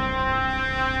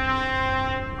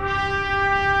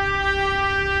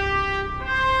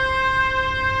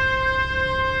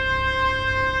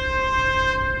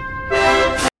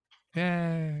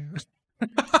 Yay.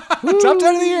 Top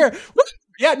 10 of the year.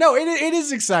 Yeah, no, it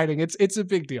is exciting. It's a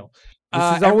big deal.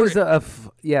 This is always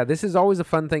this is always a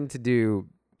fun thing to do,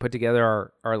 put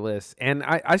together our list. And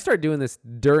I start doing this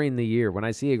during the year. When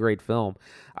I see a great film,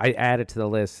 I add it to the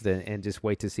list and just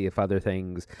wait to see if other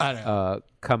things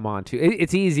come on to.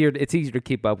 It's easier to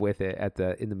keep up with it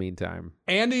in the meantime.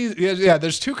 Andy,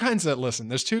 there's two kinds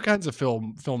of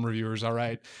film reviewers, all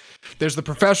right? There's the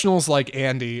professionals like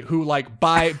Andy who, like,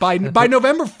 by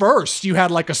November 1st, you had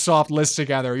like a soft list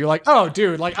together. You're like, oh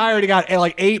dude, like I already got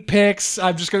like 8 picks.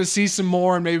 I'm just going to see some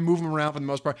more and maybe move them around for the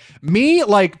most part. Me,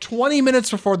 like 20 minutes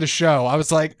before the show, I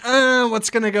was like, what's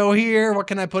going to go here? What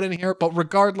can I put in here? But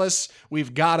regardless,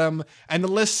 we've got them, and the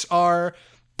lists are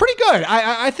pretty good.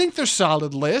 I think they're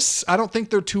solid lists. I don't think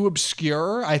they're too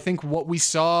obscure. I think what we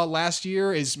saw last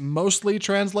year is mostly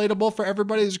translatable for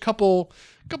everybody. There's a couple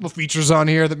features on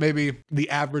here that maybe the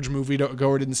average movie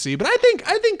goer didn't see, but I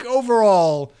think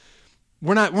overall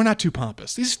we're not too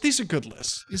pompous. These are good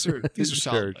lists. These are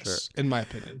solid lists, in my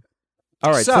opinion.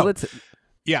 All right, so let's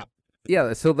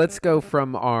So let's go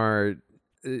from our.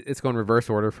 It's going reverse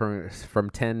order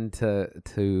from 10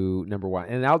 to number 1,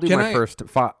 and I'll do first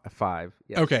 5.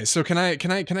 Yes. Okay, so can I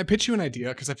pitch you an idea?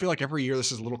 Because I feel like every year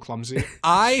this is a little clumsy.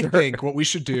 I think what we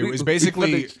should do is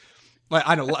basically,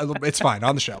 I know it's fine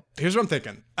on the show. Here's what I'm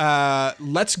thinking.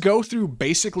 Let's go through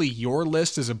basically your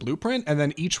list as a blueprint, and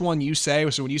then each one you say.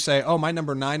 So when you say, "Oh, my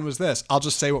number 9 was this," I'll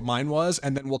just say what mine was,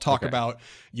 and then we'll talk about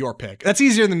your pick. That's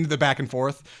easier than the back and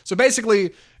forth. So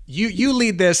basically, You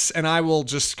lead this, and I will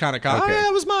just kind of go, oh, yeah,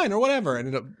 it was mine, or whatever,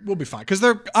 and we'll be fine. Because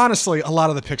they're, honestly, a lot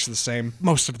of the picks are the same.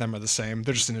 Most of them are the same.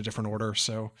 They're just in a different order,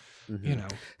 so,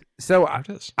 So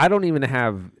I don't even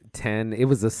have 10. It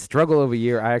was a struggle of a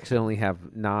year. I actually only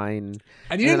have 9.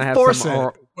 And you didn't force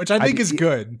it, which I think is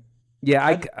good.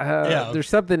 Yeah, there's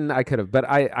something I could have, but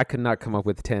I could not come up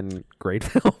with 10 great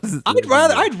films.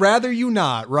 I'd rather you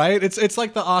not, right? It's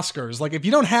like the Oscars. Like, if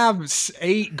you don't have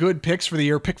 8 good picks for the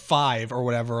year, pick 5 or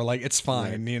whatever. Like, it's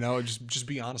fine, just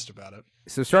be honest about it.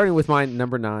 So starting with my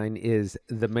number 9 is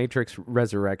The Matrix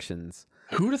Resurrections.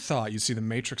 Who'd have thought you'd see The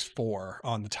Matrix 4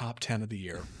 on the top 10 of the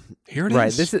year? Here it is.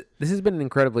 Right. This has been an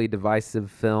incredibly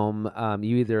divisive film.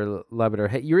 You either love it or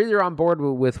hate. You're either on board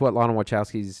with what Lana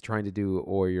Wachowski's trying to do,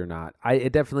 or you're not.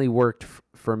 It definitely worked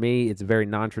for me. It's a very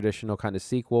non-traditional kind of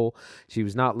sequel. She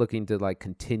was not looking to like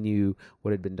continue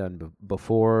what had been done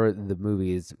before. The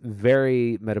movie is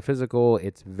very metaphysical.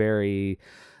 It's very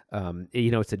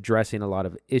it's addressing a lot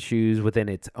of issues within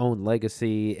its own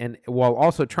legacy, and while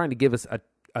also trying to give us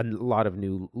a lot of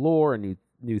new lore and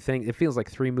new things. It feels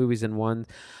like 3 movies in one.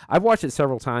 I've watched it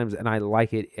several times, and I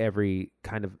like it every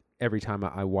time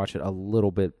I watch it a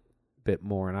little bit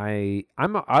more. And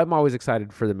I'm always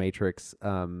excited for The Matrix.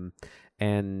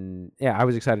 And yeah, I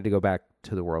was excited to go back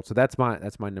to the world. So that's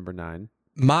my number 9.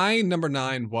 My number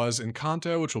 9 was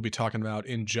Encanto, which we'll be talking about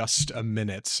in just a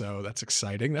minute. So that's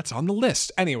exciting. That's on the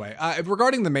list. Anyway,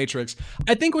 regarding The Matrix,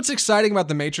 I think what's exciting about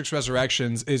The Matrix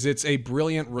Resurrections is it's a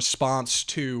brilliant response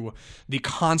to the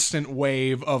constant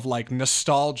wave of like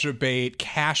nostalgia bait,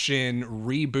 cash in,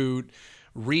 reboot,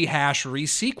 rehash,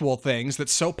 re-sequel things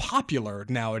that's so popular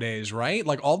nowadays, right?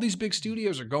 Like, all these big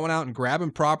studios are going out and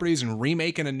grabbing properties and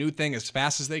remaking a new thing as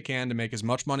fast as they can to make as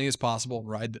much money as possible,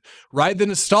 ride the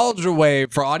nostalgia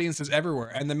wave for audiences everywhere.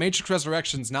 And The Matrix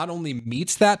Resurrections not only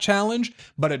meets that challenge,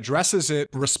 but addresses it,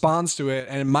 responds to it,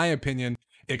 and in my opinion,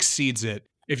 exceeds it.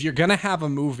 If you're going to have a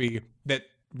movie that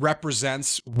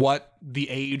represents what the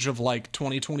age of like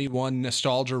 2021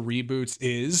 nostalgia reboots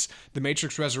is, The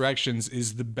Matrix Resurrections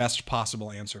is the best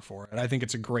possible answer for it. I think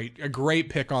it's a great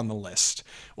pick on the list.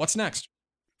 What's next?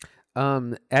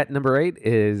 At number 8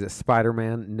 is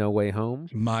Spider-Man: No Way Home.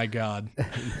 My God,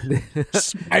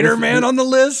 Spider-Man on the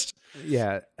list.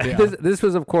 Yeah. This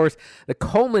was, of course, the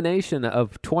culmination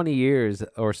of 20 years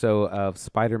or so of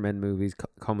Spider-Man movies,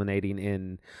 culminating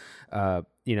in,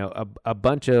 a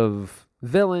bunch of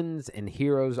villains and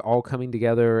heroes all coming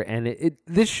together. And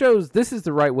this is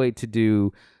the right way to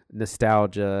do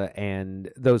nostalgia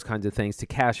and those kinds of things, to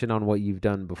cash in on what you've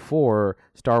done before.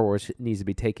 Star Wars needs to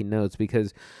be taking notes,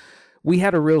 because we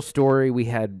had a real story, we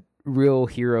had real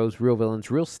heroes, real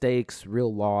villains, real stakes,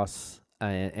 real loss.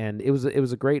 And it was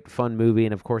a great fun movie,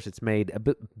 and of course it's made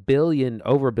over $1 billion,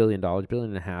 $1.5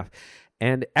 billion.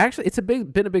 And actually, it's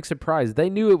been a big surprise. They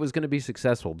knew it was going to be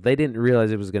successful. They didn't realize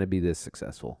it was going to be this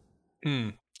successful.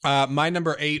 My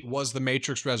number 8 was The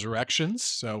Matrix Resurrections.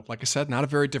 So, like I said, not a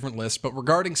very different list. But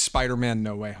regarding Spider-Man: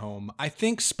 No Way Home, I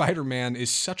think Spider-Man is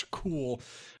such a cool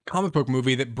comic book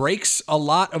movie that breaks a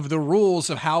lot of the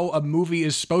rules of how a movie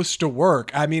is supposed to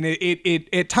work. I mean, it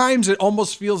at times it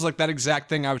almost feels like that exact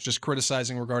thing I was just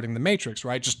criticizing regarding The Matrix,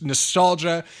 right? Just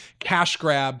nostalgia, cash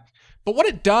grab. But what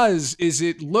it does is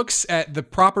it looks at the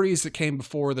properties that came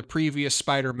before, the previous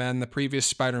Spider-Man, the previous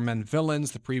Spider-Man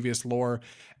villains, the previous lore,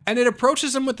 and it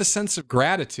approaches them with a sense of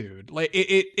gratitude. Like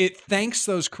it thanks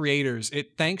those creators,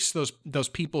 it thanks those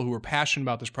people who were passionate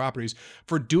about those properties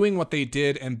for doing what they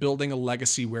did and building a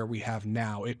legacy where we have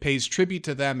now. It pays tribute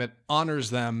to them, it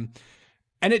honors them,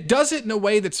 and it does it in a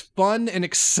way that's fun and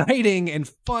exciting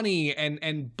and funny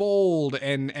and bold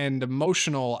and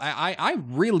emotional. I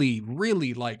really,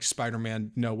 really like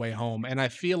Spider-Man: No Way Home. And I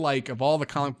feel like of all the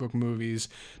comic book movies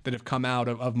that have come out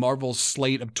of Marvel's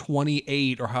slate of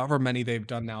 28 or however many they've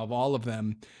done now, of all of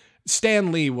them,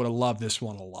 Stan Lee would have loved this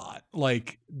one a lot.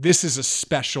 Like, this is a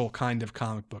special kind of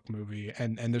comic book movie.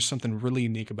 And there's something really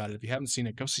unique about it. If you haven't seen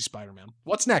it, go see Spider-Man.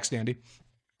 What's next, Andy?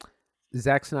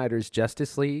 Zack Snyder's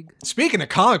Justice League. Speaking of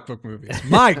comic book movies,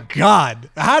 my God,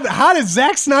 how did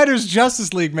Zack Snyder's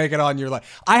Justice League make it on your list?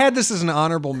 I had this as an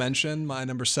honorable mention. My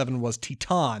number 7 was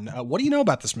Titan. What do you know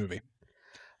about this movie?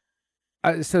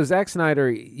 So Zack Snyder,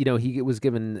 he was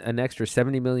given an extra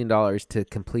 $70 million to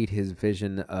complete his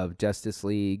vision of Justice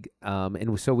League.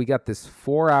 And so we got this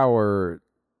 4-hour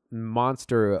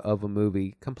monster of a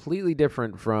movie, completely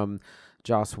different from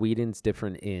Joss Whedon's,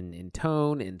 different in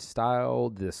tone, in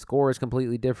style. The score is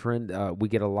completely different. We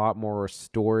get a lot more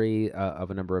story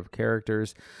of a number of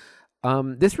characters.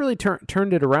 This really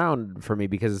turned it around for me,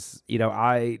 because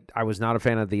I was not a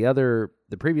fan of the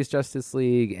previous Justice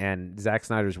League, and Zack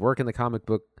Snyder's work in the comic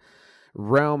book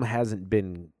realm hasn't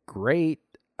been great.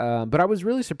 But I was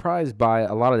really surprised by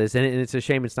a lot of this, and it's a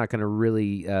shame it's not going to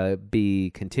really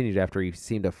be continued after he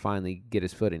seemed to finally get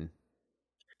his footing.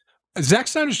 Zack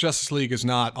Snyder's Justice League is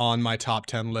not on my top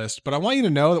 10 list, but I want you to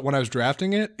know that when I was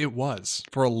drafting it, it was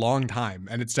for a long time,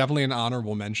 and it's definitely an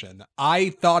honorable mention. I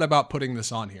thought about putting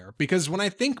this on here because when I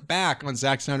think back on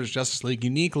Zack Snyder's Justice League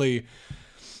uniquely,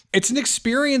 it's an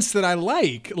experience that I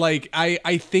like. Like,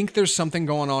 I think there's something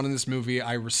going on in this movie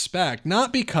I respect,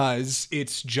 not because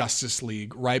it's Justice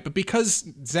League, right? But because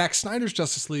Zack Snyder's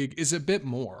Justice League is a bit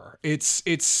more. It's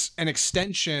an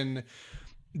extension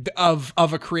of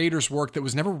a creator's work that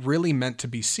was never really meant to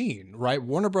be seen, right?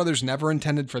 Warner Brothers never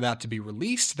intended for that to be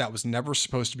released. That was never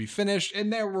supposed to be finished.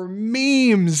 And there were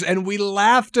memes, and we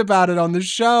laughed about it on the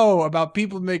show, about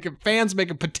fans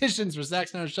making petitions for Zack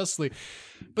Snyder's Justice League.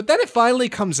 But then it finally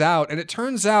comes out, and it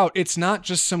turns out it's not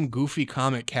just some goofy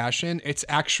comic cash-in. It's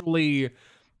actually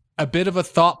a bit of a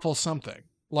thoughtful something,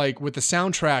 like with a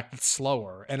soundtrack that's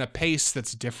slower and a pace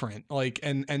that's different, like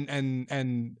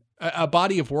and a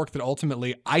body of work that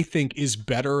ultimately I think is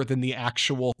better than the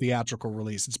actual theatrical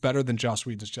release. It's better than Joss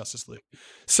Whedon's Justice League.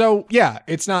 So yeah,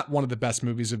 it's not one of the best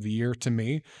movies of the year to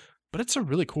me, but it's a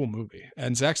really cool movie.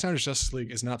 And Zack Snyder's Justice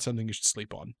League is not something you should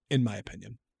sleep on, in my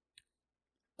opinion.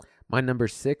 My number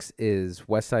 6 is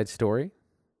West Side Story.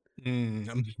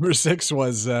 Number 6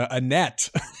 was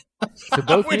Annette. So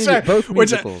both musicals.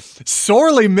 Which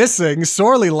sorely missing,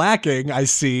 sorely lacking, I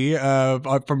see,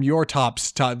 from your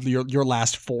your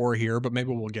last 4 here, but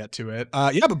maybe we'll get to it.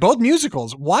 Yeah, but both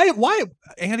musicals. Why,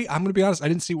 Andy, I'm going to be honest, I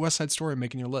didn't see West Side Story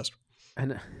making your list.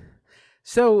 And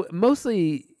so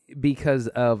mostly because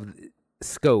of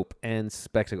scope and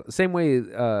spectacle. Same way,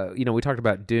 we talked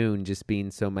about Dune just being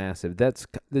so massive. That's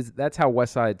how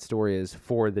West Side Story is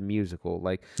for the musical.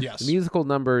 Like, yes. The musical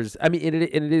numbers, I mean,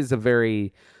 it is a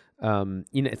very,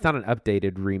 it's not an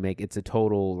updated remake. It's a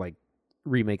total, like,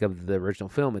 remake of the original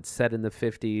film. It's set in the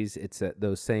 50s. It's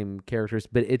those same characters,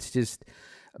 but it's just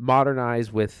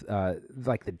modernized with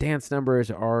like the dance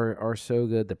numbers are so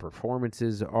good. The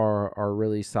performances are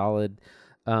really solid.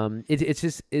 It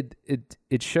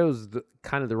shows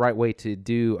kind of the right way to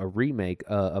do a remake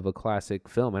of a classic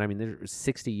film. And I mean, there's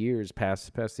 60 years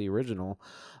past the original.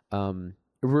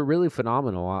 Really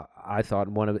phenomenal. I thought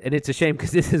and it's a shame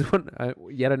because this is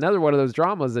yet another one of those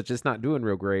dramas that's just not doing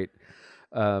real great.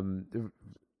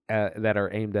 That are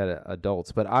aimed at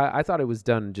adults, but I thought it was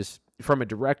done just from a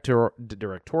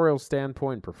directorial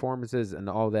standpoint, performances and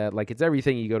all that. Like, it's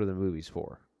everything you go to the movies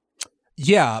for.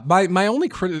 Yeah, my only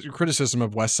criticism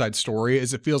of West Side Story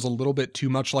is it feels a little bit too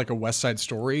much like a West Side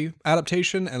Story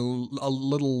adaptation and a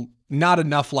little not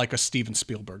enough like a Steven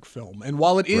Spielberg film. And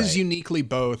while it is uniquely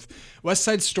both, West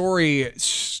Side Story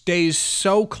stays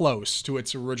so close to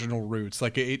its original roots.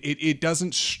 Like, it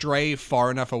doesn't stray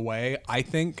far enough away, I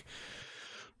think,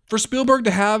 for Spielberg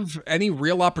to have any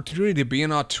real opportunity to be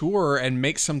an auteur and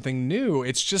make something new.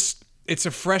 It's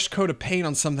a fresh coat of paint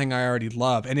on something I already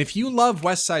love. And if you love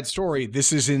West Side Story,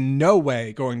 this is in no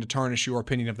way going to tarnish your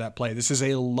opinion of that play. This is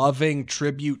a loving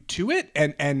tribute to it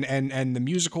and the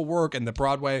musical work and the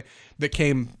Broadway that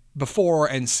came before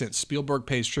and since. Spielberg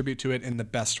pays tribute to it in the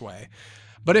best way.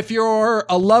 But if you're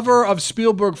a lover of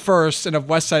Spielberg first and of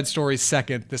West Side Story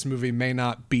second, this movie may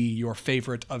not be your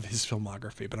favorite of his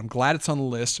filmography. But I'm glad it's on the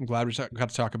list. I'm glad we got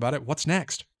to talk about it. What's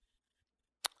next?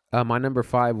 My number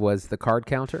 5 was The Card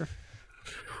Counter.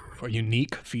 A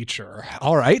unique feature.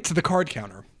 All right, to The Card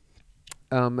Counter.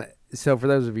 So for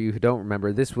those of you who don't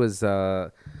remember, this was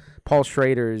Paul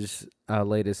Schrader's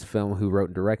latest film, who wrote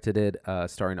and directed it,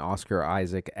 starring Oscar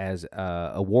Isaac as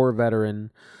a war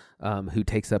veteran who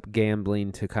takes up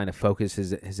gambling to kind of focus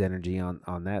his energy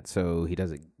on that, so he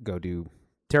doesn't go do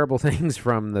terrible things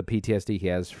from the PTSD he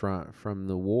has from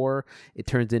the war. It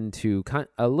turns into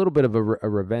a little bit of a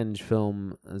revenge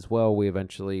film as well. We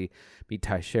eventually meet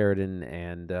Ty Sheridan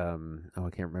and I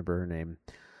can't remember her name.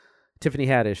 Tiffany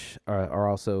Haddish are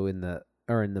also in the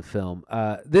film.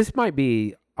 This might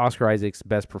be Oscar Isaac's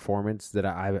best performance that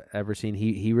I've ever seen.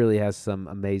 He really has some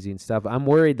amazing stuff. I'm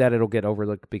worried that it'll get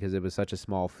overlooked because it was such a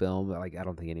small film. Like, I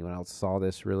don't think anyone else saw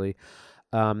this really.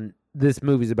 This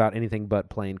movie's about anything but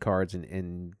playing cards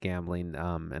and gambling,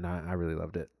 and I really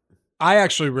loved it. I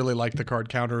actually really liked The Card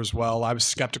Counter as well. I was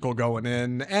skeptical going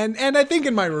in, and I think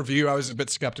in my review I was a bit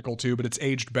skeptical too, but it's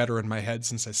aged better in my head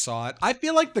since I saw it. I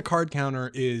feel like The Card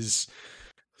Counter is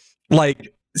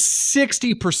like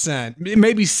 60%,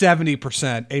 maybe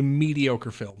 70% a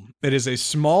mediocre film. It is a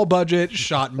small budget,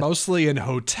 shot mostly in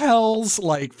hotels,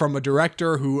 like from a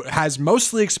director who has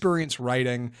mostly experience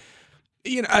writing.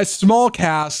 You know, a small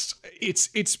cast,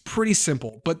 it's pretty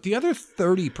simple, but the other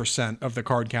 30% of The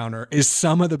Card Counter is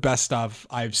some of the best stuff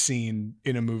I've seen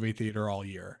in a movie theater all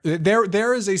year.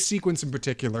 There is a sequence in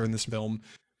particular in this film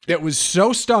that was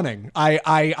so stunning.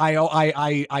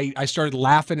 I started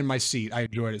laughing in my seat. I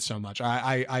enjoyed it so much.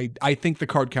 I think The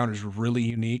Card Counter is really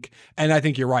unique, and I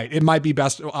think you're right. It might be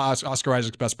Oscar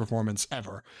Isaac's best performance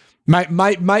ever. Might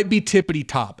be tippity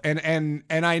top. And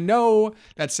I know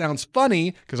that sounds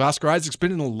funny because Oscar Isaac's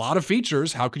been in a lot of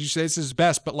features. How could you say this is his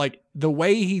best? But like, the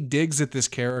way he digs at this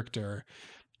character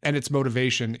and its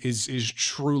motivation is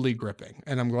truly gripping.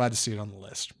 And I'm glad to see it on the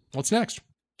list. What's next?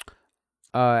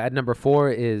 At number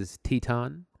 4 is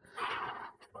Titane.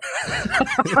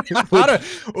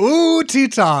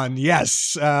 Titane.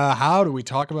 Yes. How do we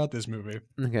talk about this movie?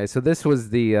 Okay, so this was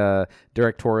the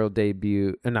directorial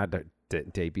debut,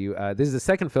 debut. This is the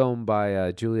second film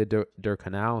by Julia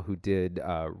Ducournau, who did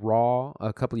Raw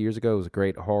a couple of years ago. It was a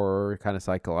great horror, kind of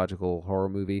psychological horror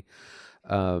movie.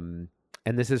 And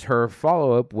this is her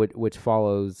follow-up, which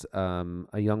follows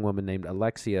a young woman named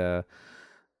Alexia,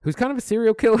 who's kind of a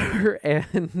serial killer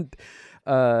and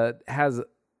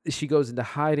she goes into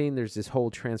hiding. There's this whole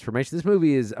transformation. This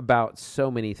movie is about so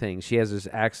many things. She has this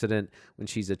accident when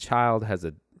she's a child, has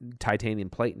a titanium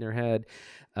plate in her head,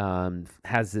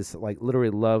 has this like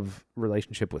literally love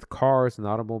relationship with cars and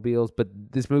automobiles. But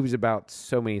this movie's about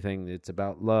so many things. It's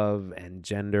about love and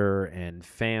gender and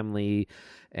family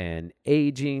and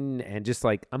aging and just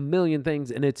like a million things.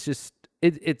 And it's just,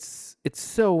 it's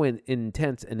so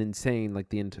intense and insane, like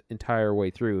the entire way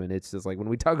through. And it's just like, when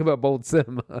we talk about bold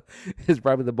cinema, it's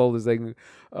probably the boldest thing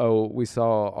we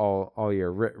saw all year.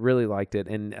 Really liked it,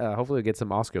 and hopefully we'll get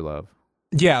some Oscar love.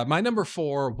 Yeah, my number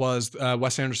 4 was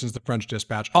Wes Anderson's The French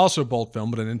Dispatch. Also a bold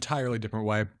film, but an entirely different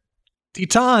way.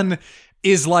 Titane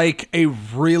is like a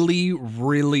really,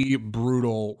 really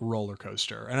brutal roller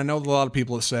coaster. And I know a lot of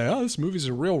people that say, oh, this movie's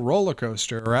a real roller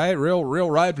coaster, right? Real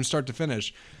ride from start to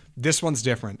finish. This one's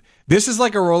different. This is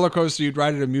like a roller coaster you'd ride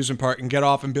at an amusement park and get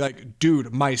off and be like,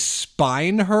 dude, my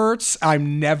spine hurts.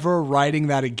 I'm never riding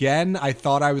that again. I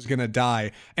thought I was going to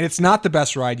die. And it's not the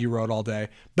best ride you rode all day,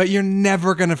 but you're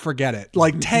never going to forget it.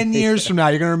 Like 10 years from now,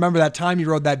 you're going to remember that time you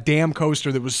rode that damn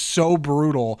coaster that was so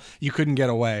brutal you couldn't get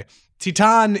away.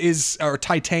 Titan,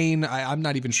 I'm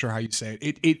not even sure how you say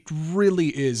it. It really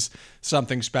is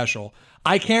something special.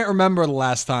 I can't remember the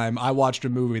last time I watched a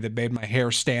movie that made my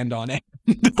hair stand on end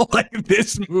like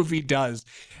this movie does.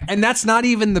 And that's not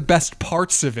even the best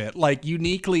parts of it. Like,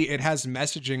 uniquely, it has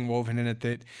messaging woven in it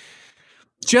that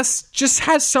just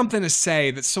has something to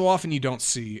say that so often you don't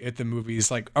see at the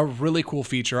movies. Like, a really cool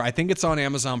feature. I think it's on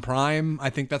Amazon Prime. I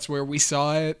think that's where we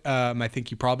saw it. I think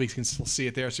you probably can still see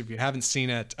it there. So if you haven't seen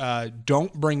it,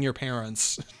 don't bring your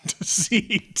parents to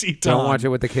see Titan. Don't watch it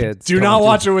with the kids. Do not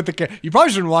watch it with the kids. You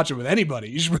probably shouldn't watch it with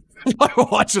anybody. You should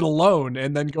watch it alone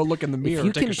and then go look in the mirror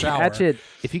and take a shower.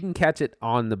 If you can catch it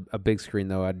on a big screen,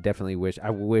 though, I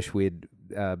wish we'd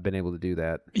been able to do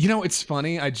that. You know, it's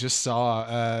funny. I just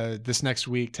saw this next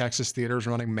week Texas Theater's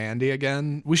running Mandy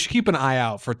again. We should keep an eye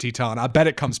out for Titan. I bet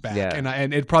it comes back,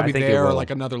 and it'd probably be there or like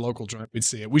another local joint. We'd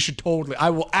see it. We should totally. I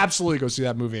will absolutely go see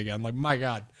that movie again. Like, my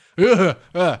God.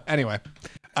 Anyway,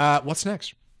 what's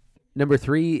next? Number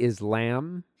 3 is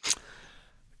Lamb.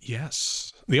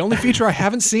 Yes, the only feature I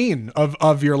haven't seen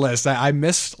of your list. I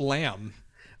missed Lamb.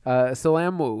 So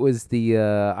Lamb was the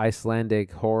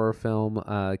Icelandic horror film,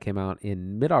 came out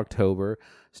in mid-October,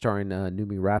 starring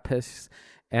Noomi Rapace.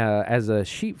 As a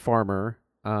sheep farmer,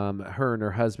 her and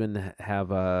her husband have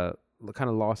kind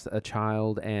of lost a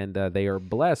child, and they are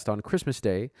blessed on Christmas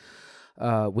Day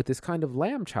with this kind of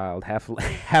lamb child,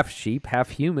 half sheep,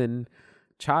 half human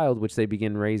child, which they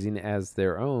begin raising as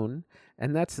their own.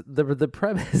 And that's the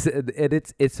premise. And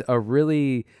it's a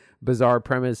really bizarre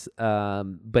premise,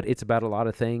 but it's about a lot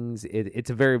of things.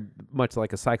 It's a very much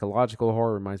like a psychological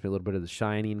horror. Reminds me a little bit of The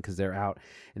Shining, because they're out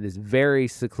in this very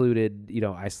secluded,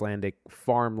 Icelandic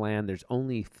farmland. There's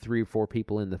only 3 or 4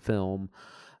 people in the film.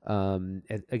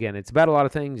 Again, it's about a lot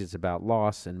of things. It's about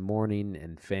loss and mourning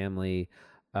and family.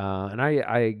 And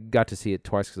I got to see it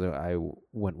twice because I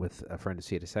went with a friend to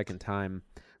see it a second time.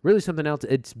 Really something else.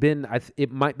 It's been,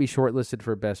 it might be shortlisted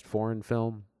for best foreign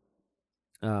film.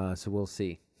 So we'll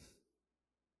see.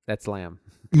 That's Lamb.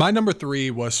 My number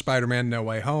 3 was Spider-Man No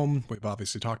Way Home. We've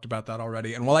obviously talked about that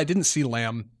already. And while I didn't see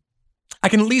Lamb, I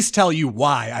can at least tell you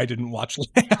why I didn't watch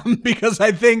Lamb, because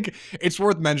I think it's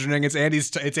worth mentioning. It's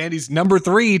Andy's number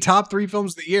 3 top 3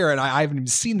 films of the year, and I haven't even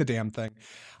seen the damn thing.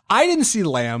 I didn't see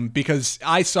Lamb because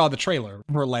I saw the trailer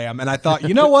for Lamb, and I thought,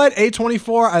 you know what,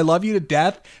 A24, I love you to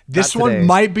death. This one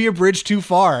might be a bridge too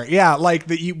far. Yeah, like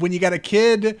when you got a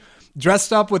kid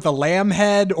dressed up with a lamb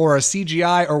head or a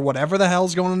CGI or whatever the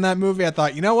hell's going on in that movie, I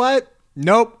thought, you know what?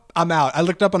 Nope, I'm out. I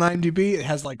looked up on IMDb. It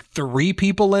has like 3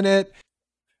 people in it.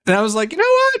 And I was like, you know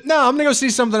what? No, I'm going to go see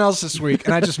something else this week.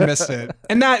 And I just missed it.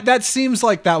 And that seems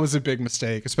like that was a big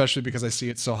mistake, especially because I see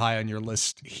it so high on your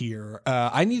list here.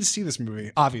 I need to see this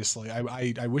movie, obviously.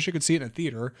 I wish I could see it in a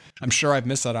theater. I'm sure I've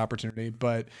missed that opportunity.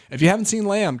 But if you haven't seen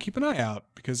Lamb, keep an eye out,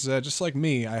 because just like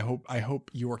me, I hope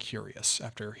you're curious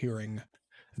after hearing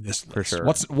this list. For sure.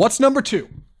 What's number 2?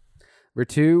 Number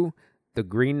 2, The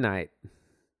Green Knight.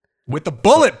 With the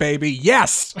bullet, baby.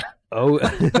 Yes.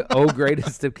 Oh,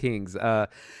 greatest of kings. So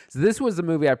this was the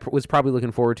movie I was probably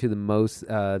looking forward to the most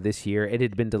this year. It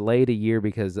had been delayed a year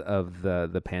because of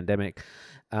the pandemic.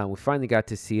 We finally got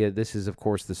to see it. This is, of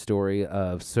course, the story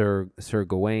of Sir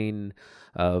Gawain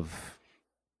of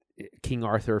King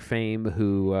Arthur fame,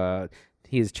 who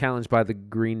he is challenged by the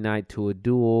Green Knight to a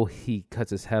duel. He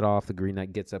cuts his head off. The Green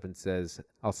Knight gets up and says,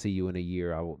 "I'll see you in a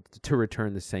year. To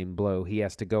return the same blow." He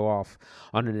has to go off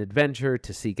on an adventure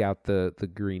to seek out the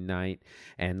Green Knight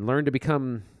and learn to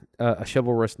become a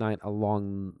chivalrous knight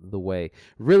along the way.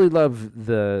 Really love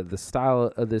the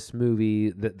style of this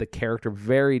movie. The character,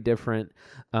 very different.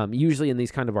 Usually in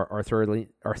these kind of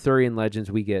Arthurian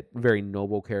legends, we get very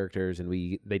noble characters,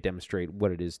 and they demonstrate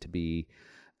what it is to be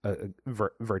a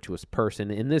virtuous person.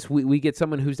 In this, we get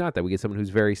someone who's not that. We get someone who's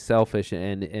very selfish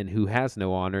and who has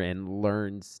no honor and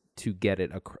learns to get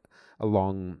it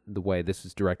along the way. This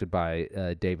was directed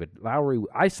by David Lowery.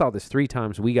 I saw this 3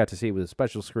 times. We got to see it with a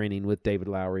special screening with David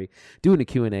Lowery, doing a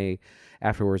Q&A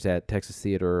afterwards at Texas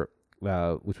Theater,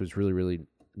 which was really, really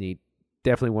neat.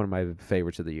 Definitely one of my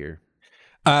favorites of the year.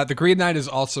 The Green Knight is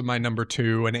also my number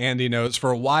 2, and Andy knows for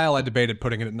a while I debated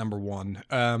putting it at number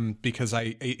 1 because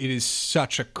it is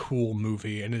such a cool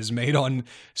movie and it is made on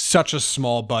such a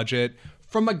small budget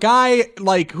from a guy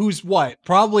like who's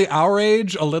probably our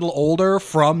age, a little older,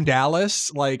 from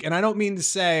Dallas. Like, and I don't mean to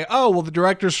say, oh, well, the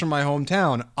director's from my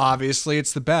hometown. Obviously,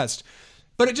 it's the best.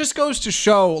 But it just goes to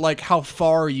show like how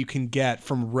far you can get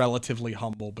from relatively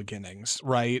humble beginnings,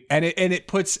 right? And it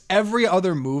puts every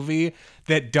other movie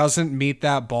that doesn't meet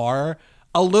that bar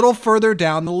a little further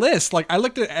down the list. Like, I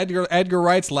looked at Edgar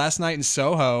Wright's Last Night in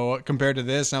Soho compared to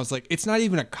this, and I was like, it's not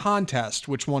even a contest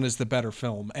which one is the better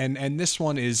film. And this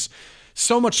one is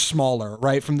so much smaller,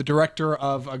 right? From the director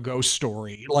of A Ghost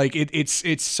Story. Like,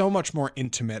 it's so much more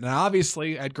intimate. And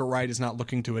obviously, Edgar Wright is not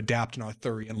looking to adapt an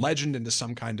Arthurian legend into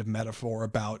some kind of metaphor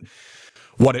about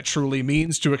what it truly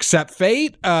means to accept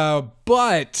fate.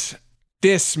 But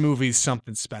this movie's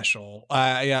something special.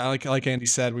 Yeah, like Andy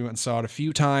said, we went and saw it a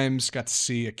few times, got to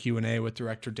see a Q&A with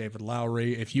director David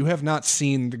Lowery. If you have not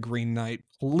seen The Green Knight,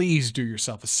 please do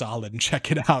yourself a solid and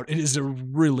check it out. It is a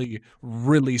really,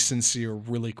 really sincere,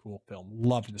 really cool film.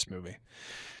 Loved this movie.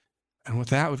 And with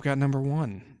that, we've got number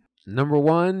one. Number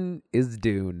one is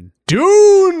Dune.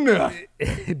 Dune! My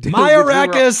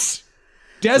Arrakis!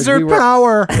 Desert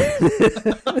power!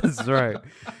 That's right.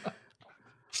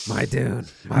 My Dune.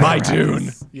 My Dune.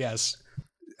 Yes.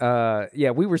 Yeah,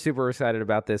 we were super excited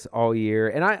about this all year,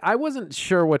 and I wasn't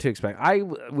sure what to expect. I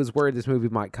was worried this movie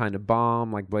might kind of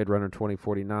bomb, like Blade Runner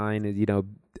 2049, you know,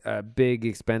 big,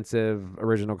 expensive,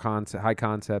 original concept, high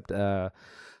concept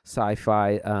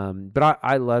sci-fi. But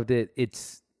I loved it.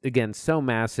 It's, again, so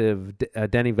massive.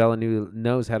 Denis Villeneuve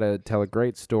knows how to tell a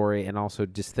great story and also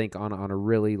just think on a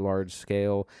really large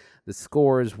scale. The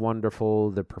score is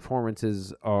wonderful. The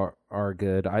performances are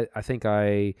good. I think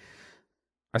I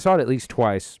saw it at least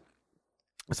twice.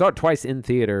 I saw it twice in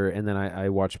theater, and then I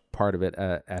watched part of it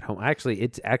at home.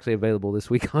 It's actually available this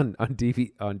week on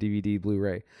DVD,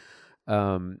 Blu-ray.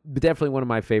 But definitely one of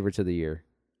my favorites of the year.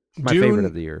 Favorite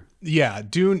of the year. Yeah,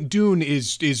 Dune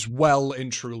is well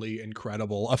and truly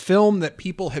incredible. A film that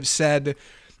people have said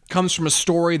comes from a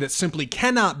story that simply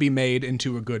cannot be made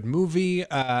into a good movie,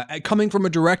 coming from a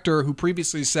director who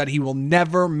previously said he will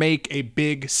never make a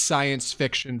big science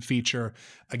fiction feature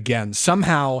again.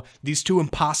 Somehow, these two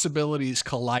impossibilities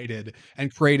collided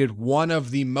and created one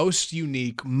of the most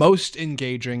unique, most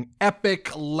engaging,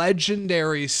 epic,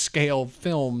 legendary scale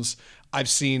films I've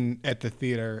seen at the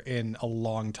theater in a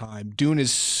long time. Dune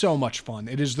is so much fun.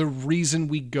 It is the reason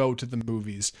we go to the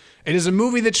movies. It is a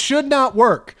movie that should not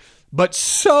work, but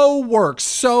so works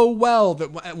so well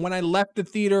that when I left the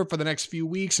theater for the next few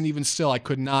weeks, and even still, I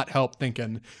could not help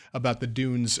thinking about the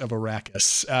dunes of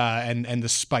Arrakis and the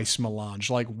spice melange.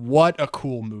 Like, what a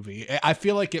cool movie. I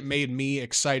feel like it made me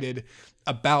excited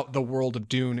about the world of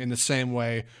Dune in the same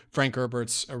way Frank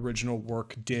Herbert's original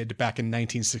work did back in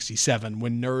 1967,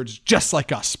 when nerds just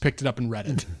like us picked it up and read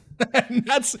it. And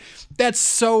that's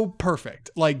so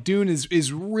perfect. Like, Dune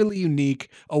is really unique,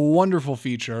 a wonderful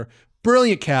feature.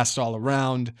 Brilliant cast all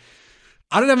around.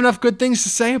 I don't have enough good things to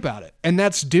say about it. And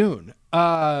that's Dune.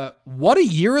 What a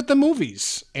year at the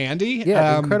movies, Andy.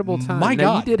 Yeah, incredible time. My now,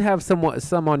 God. You did have some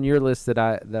on your list that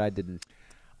I didn't.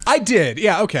 I did.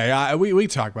 Yeah, okay. We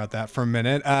talk about that for a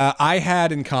minute. I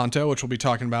had Encanto, which we'll be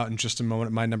talking about in just a moment,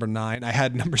 at my number 9. I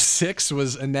had number 6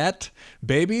 was Annette,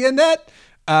 Baby Annette.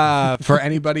 For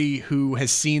anybody who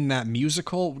has seen that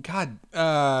musical, God,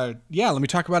 yeah, let me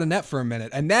talk about Annette for a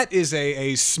minute. Annette is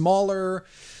a smaller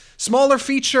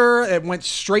feature. It went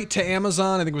straight to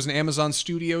Amazon. I think it was an Amazon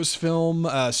Studios film,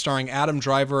 starring Adam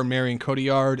Driver and Marion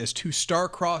Cotillard as two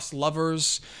star-crossed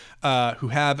lovers who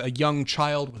have a young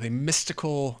child with a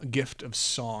mystical gift of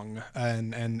song,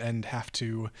 and have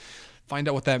to find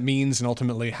out what that means, and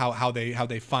ultimately how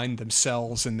they find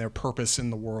themselves and their purpose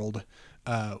in the world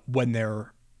when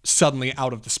they're suddenly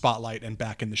out of the spotlight and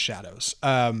back in the shadows.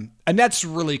 And that's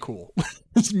really cool.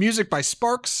 It's music by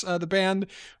Sparks, the band.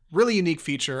 Really unique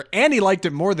feature. Andy liked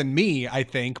it more than me, I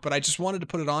think, but I just wanted to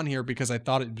put it on here because I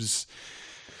thought it was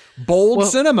bold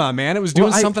cinema, man. It was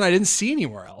doing something I didn't see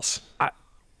anywhere else.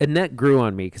 Annette grew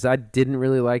on me because I didn't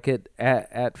really like it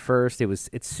at first.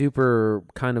 It's super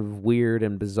kind of weird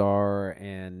and bizarre,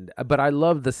 but I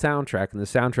loved the soundtrack, and the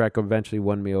soundtrack eventually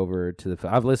won me over to the.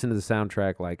 I've listened to the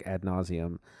soundtrack like ad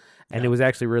nauseum, and it was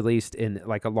actually released in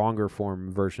like a longer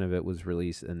form version of it was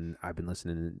released, and I've been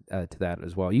listening to that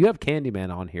as well. You have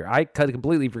Candyman on here. I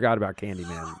completely forgot about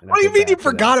Candyman. What do you mean you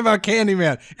forgot about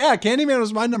Candyman? Yeah, Candyman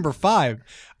was my number 5.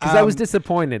 Because I was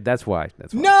disappointed. That's why.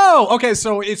 No. Okay.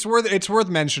 So it's worth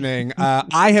mentioning.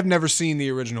 I have never seen the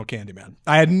original Candyman.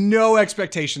 I had no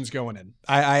expectations going in.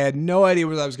 I had no idea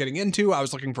what I was getting into. I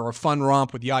was looking for a fun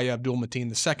romp with Yahya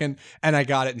Abdul-Mateen II, and I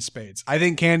got it in spades. I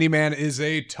think Candyman is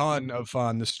a ton of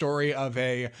fun. The story of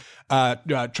a I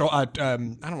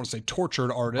don't want to say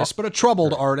tortured artist, but a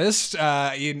troubled artist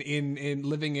in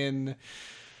living in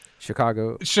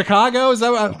Chicago. Is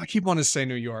that what I keep wanting to say?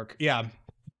 New York. Yeah.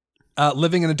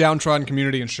 Living in a downtrodden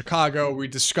community in Chicago,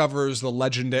 rediscovers the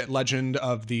legend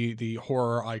of the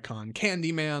horror icon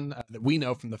Candyman that we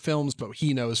know from the films, but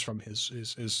he knows from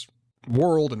his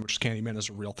world, in which Candyman is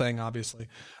a real thing, obviously,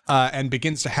 and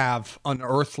begins to have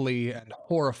unearthly and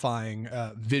horrifying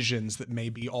visions that may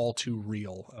be all too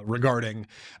real regarding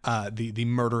the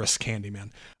murderous Candyman.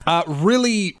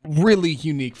 Really, really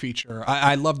unique feature.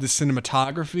 I love the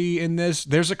cinematography in this.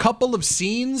 There's a couple of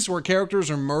scenes where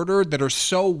characters are murdered that are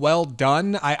so well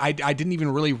done. I didn't even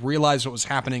really realize what was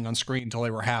happening on screen until they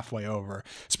were halfway over.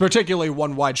 It's particularly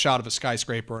one wide shot of a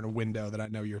skyscraper and a window that I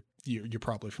know you're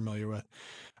probably familiar with.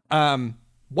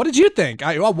 What did you think?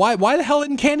 Why the hell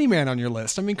isn't Candyman on your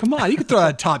list? I mean, come on, you could throw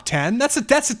that top 10. That's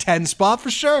a 10 spot for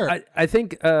sure. I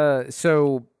think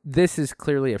so. This is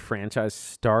clearly a franchise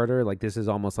starter. Like, this is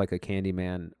almost like a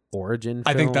Candyman origin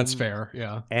film. I think that's fair.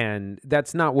 Yeah, and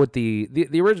that's not what the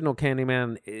original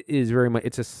Candyman is. Very much,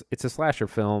 it's a slasher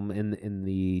film in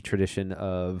the tradition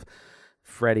of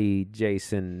Freddy,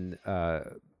 Jason,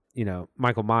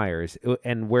 Michael Myers,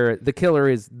 and where the killer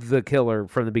is the killer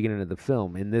from the beginning of the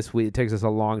film. In this, it takes us a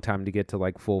long time to get to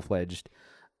like full-fledged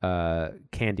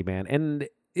Candyman, and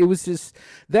it was just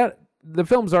that the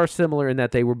films are similar in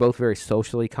that they were both very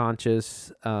socially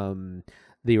conscious.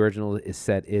 The original is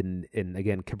set in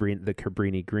again the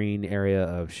Cabrini Green area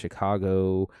of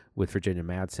Chicago, with Virginia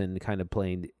Madsen kind of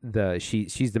playing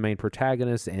she's the main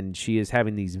protagonist, and she is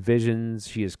having these visions.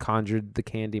 She has conjured the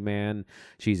Candyman.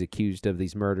 She's accused of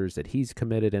these murders that he's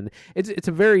committed, and it's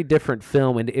a very different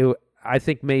film. And I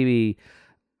think maybe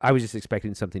I was just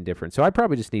expecting something different, so I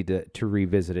probably just need to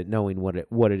revisit it, knowing what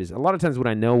it is. A lot of times when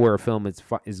I know where a film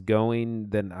is going,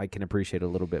 then I can appreciate it a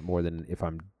little bit more than if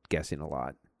I'm guessing a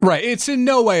lot. Right. It's in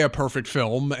no way a perfect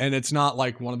film, and it's not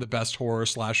like one of the best horror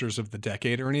slashers of the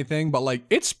decade or anything, but like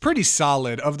it's pretty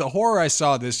solid. Of the horror I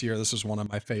saw this year, this is one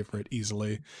of my favorite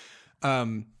easily.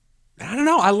 I don't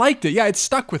know. I liked it. Yeah, it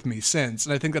stuck with me since,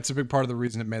 and I think that's a big part of the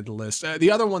reason it made the list.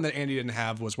 The other one that Andy didn't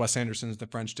have was Wes Anderson's The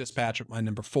French Dispatch at my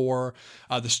number 4.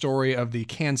 The story of the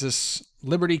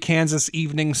Liberty, Kansas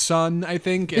Evening Sun, I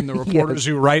think, and the reporters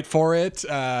who write for it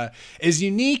is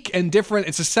unique and different.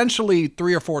 It's essentially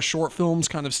 3 or 4 short films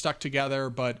kind of stuck together,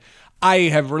 but I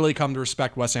have really come to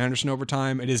respect Wes Anderson over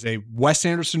time. It is a Wes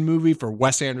Anderson movie for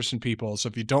Wes Anderson people. So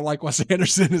if you don't like Wes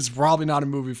Anderson, it's probably not a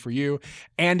movie for you.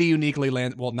 Andy uniquely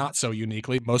not so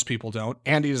uniquely. Most people don't.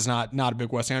 Andy is not a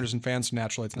big Wes Anderson fan, so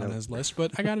naturally it's not on his list,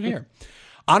 but I got it here.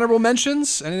 Honorable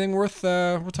mentions? Anything worth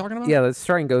talking about? Yeah, let's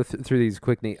try and go through these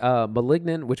quickly.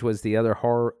 Malignant, which was the other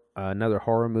another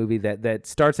horror movie that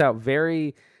starts out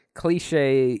very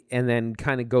cliche and then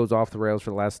kind of goes off the rails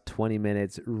for the last 20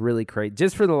 minutes. Really great.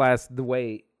 Just for the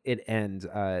way it ends,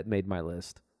 it made my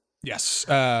list. Yes.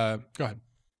 Go ahead.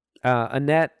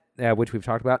 Annette, which we've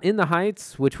talked about. In the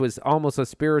Heights, which was almost a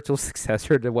spiritual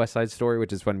successor to West Side Story,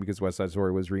 which is funny because West Side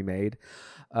Story was remade.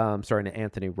 Starring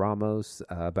Anthony Ramos,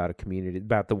 about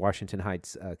the Washington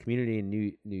Heights community in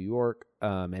New York,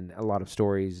 and a lot of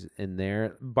stories in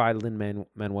there by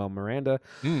Lin-Manuel Miranda.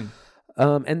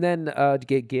 And then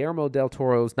Guillermo del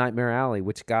Toro's Nightmare Alley,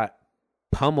 which got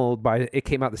pummeled it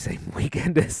came out the same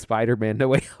weekend as Spider-Man No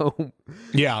Way Home.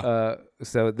 Yeah.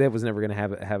 So that was never going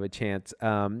to have a chance.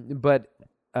 But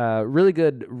really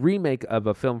good remake of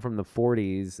a film from the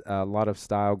 40s. A lot of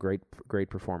style, great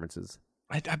performances.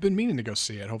 I've been meaning to go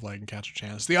see it. Hopefully I can catch a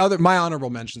chance. My honorable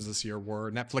mentions this year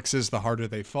were Netflix's The Harder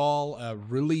They Fall, a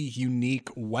really unique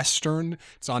Western.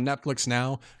 It's on Netflix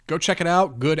now. Go check it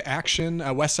out. Good action.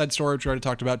 West Side Story, which we already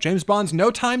talked about. James Bond's No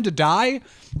Time to Die,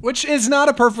 which is not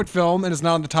a perfect film and is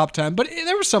not in the top 10, but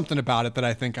there was something about it that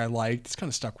I think I liked. It's kind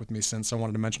of stuck with me since. I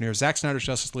wanted to mention here Zack Snyder's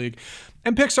Justice League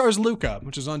and Pixar's Luca,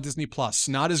 which is on Disney+.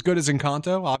 Not as good as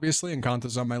Encanto, obviously.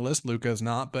 Encanto's on my list. Luca is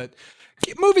not, but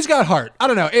movie's got heart. I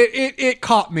don't know. It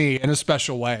caught me in a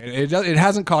special way. It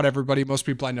hasn't caught everybody. Most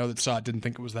people I know that saw it didn't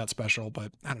think it was that special,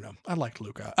 but I don't know. I liked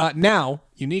Luca. Now,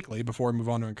 uniquely, before we move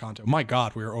on to Encanto, my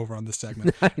God, we are over on this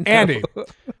segment. Andy,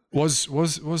 was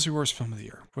your worst film of the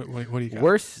year? What do you got?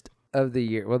 Worst of the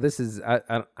year. Well, this is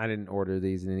I didn't order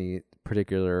these in any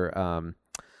particular order.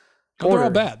 They're all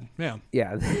bad. Yeah.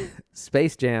 Yeah.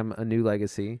 Space Jam: A New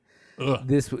Legacy. Ugh.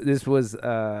 This was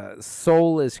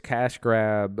soulless cash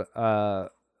grab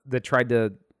that tried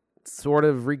to sort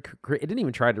of recreate. It didn't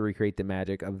even try to recreate the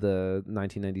magic of the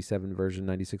 1997 version,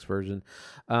 96 version.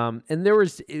 And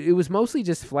it was mostly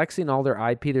just flexing all their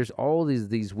IP. There's all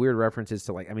these weird references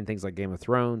to things like Game of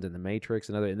Thrones and The Matrix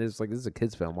and this is a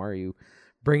kid's film. Why are you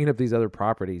bringing up these other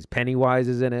properties? Pennywise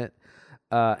is in it.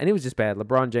 And it was just bad.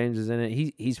 LeBron James is in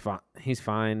it. He's fine. He's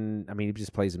fine. I mean, he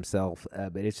just plays himself,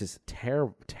 but it's just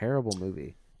terrible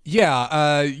movie.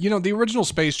 Yeah, the original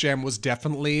Space Jam was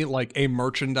definitely like a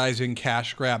merchandising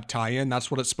cash grab tie-in. That's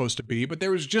what it's supposed to be. But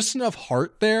there was just enough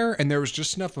heart there, and there was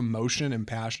just enough emotion and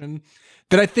passion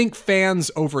that I think fans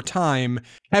over time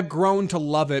have grown to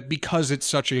love it because it's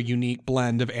such a unique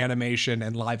blend of animation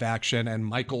and live action and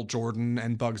Michael Jordan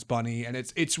and Bugs Bunny. And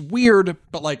it's weird,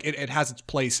 but it has its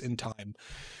place in time.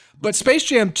 But Space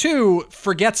Jam 2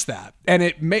 forgets that, and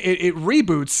it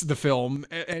reboots the film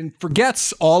and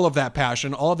forgets all of that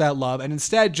passion, all of that love, and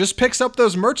instead just picks up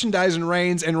those merchandising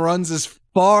reins and runs as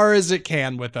far as it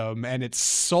can with them. And it's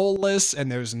soulless,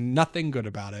 and there's nothing good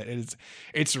about it.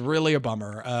 It's really a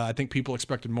bummer. I think people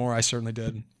expected more. I certainly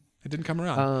did. It didn't come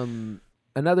around.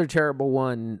 Another terrible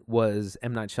one was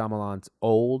M. Night Shyamalan's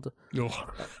Old,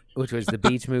 which was the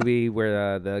beach movie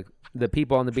where the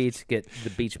people on the beach the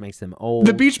beach makes them old.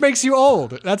 The beach makes you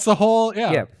old. That's the whole,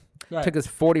 yeah. Right. Took us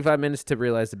 45 minutes to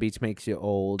realize the beach makes you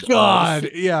old. God,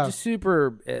 just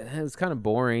super. It was kind of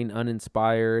boring,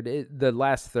 uninspired. The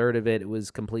last third of it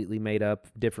was completely made up,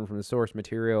 different from the source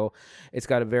material. It's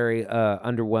got a very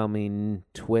underwhelming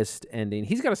twist ending.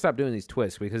 He's got to stop doing these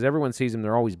twists because everyone sees them.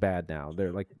 They're always bad now.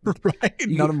 They're like right.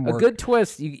 None of them work. A good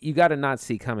twist, you got to not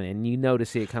see coming, and you know to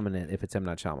see it coming in if it's M.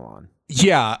 Night Shyamalan.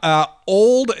 Yeah,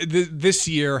 Old this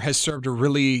year has served a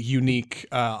really unique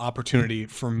opportunity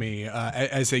for me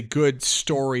as a good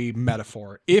story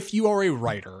metaphor. If you are a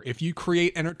writer, if you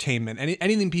create entertainment,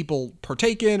 anything people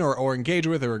partake in or engage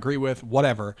with or agree with,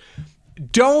 whatever,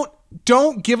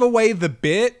 don't give away the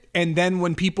bit, and then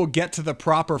when people get to the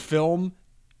proper film,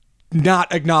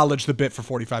 not acknowledge the bit for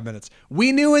 45 minutes.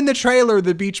 We knew in the trailer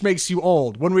the beach makes you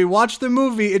old. When we watch the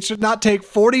movie, it should not take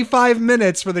 45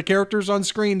 minutes for the characters on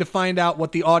screen to find out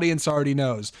what the audience already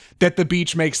knows, that the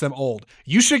beach makes them old.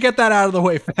 You should get that out of the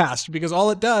way fast, because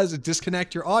all it does is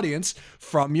disconnect your audience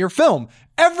from your film.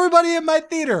 Everybody in my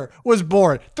theater was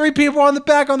bored. 3 people on the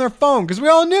back on their phone because we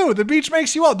all knew the beach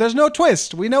makes you old. There's no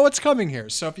twist. We know what's coming here.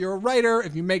 So if you're a writer,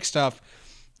 if you make stuff,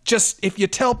 if you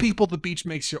tell people the beach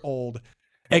makes you old,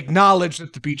 acknowledge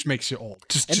that the beach makes you old.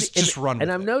 Just run with it.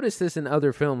 And I've noticed this in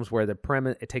other films where the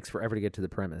premise, it takes forever to get to the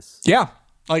premise. Yeah.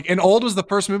 And Old was the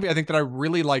first movie I think that I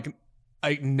really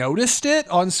I noticed it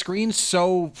on screen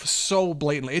so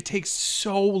blatantly. It takes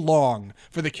so long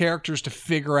for the characters to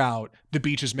figure out the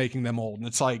beach is making them old. And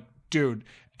it's like, dude,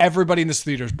 everybody in this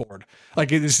theater is bored.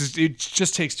 It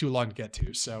just takes too long to get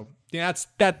to. So yeah,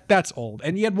 that's Old.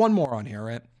 And you had one more on here,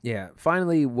 right? Yeah.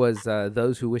 Finally was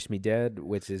Those Who Wish Me Dead,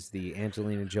 which is the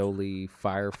Angelina Jolie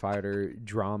firefighter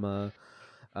drama,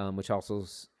 which also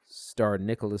starred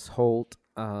Nicholas Hoult,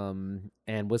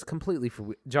 and was completely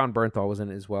John Bernthal was in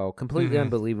it as well. Completely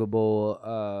unbelievable.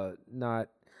 Not,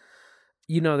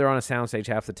 they're on a soundstage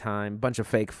half the time. Bunch of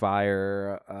fake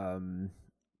fire.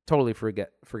 Totally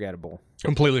forgettable.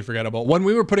 Completely forgettable. When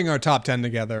we were putting our top 10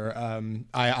 together,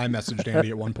 I messaged Andy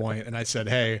at one point and I said,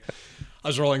 hey, I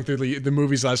was rolling through the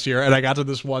movies last year and I got to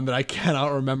this one that I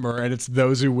cannot remember, and it's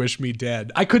Those Who Wish Me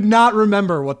Dead. I could not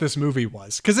remember what this movie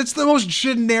was because it's the most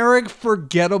generic,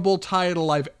 forgettable title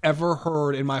I've ever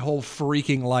heard in my whole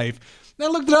freaking life. And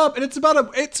I looked it up, and it's about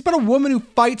a woman who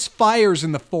fights fires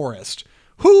in the forest.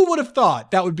 Who would have thought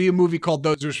that would be a movie called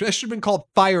Those Who Wish? It should have been called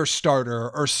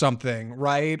Firestarter or something,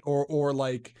 right? Or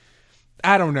like,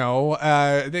 I don't know.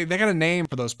 They got a name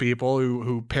for those people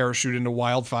who parachute into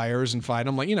wildfires and fight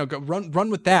them. Like, go run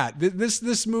with that.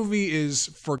 This movie is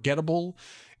forgettable.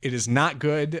 It is not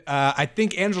good. I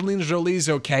think Angelina Jolie's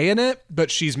okay in it,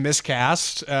 but she's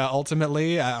miscast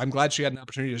ultimately. I'm glad she had an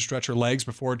opportunity to stretch her legs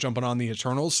before jumping on the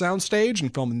Eternals soundstage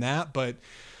and filming that, but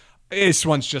this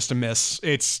one's just a miss.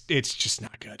 It's just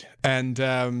not good. And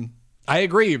I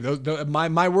agree.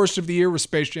 My worst of the year was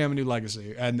Space Jam: A New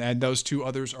Legacy, and those two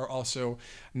others are also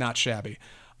not shabby.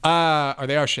 Or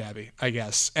they are shabby, I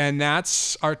guess. And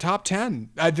that's our top 10.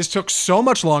 This took so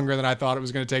much longer than I thought it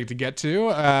was going to take to get to.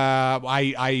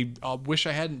 I wish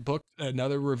I hadn't booked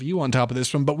another review on top of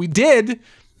this one, but we did.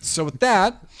 So with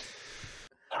that,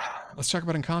 let's talk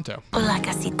about Encanto. Hola,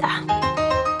 casita.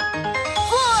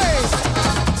 Floors!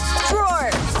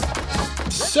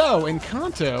 Drawers! So,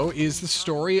 Encanto is the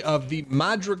story of the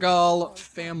Madrigal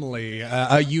family,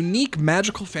 a unique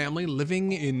magical family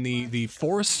living in the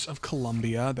forests of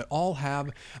Colombia that all have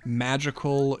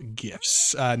magical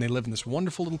gifts. And they live in this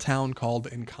wonderful little town called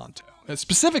Encanto.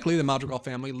 Specifically, the Madrigal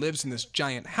family lives in this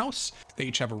giant house. They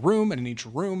each have a room, and in each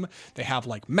room, they have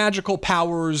like magical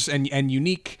powers and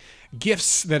unique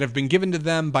gifts that have been given to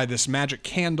them by this magic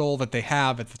candle that they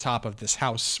have at the top of this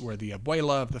house where the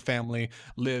abuela of the family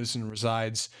lives and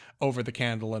resides over the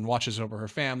candle and watches over her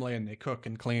family, and they cook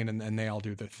and clean, and they all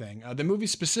do their thing. The movie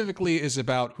specifically is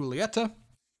about Julieta,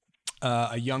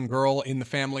 a young girl in the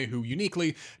family who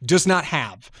uniquely does not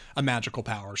have a magical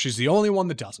power. She's the only one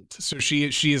that doesn't. So she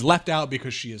is left out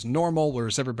because she is normal,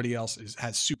 whereas everybody else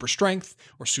has super strength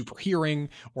or super hearing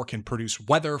or can produce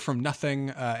weather from nothing.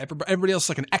 Everybody else is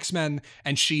like an X-Men,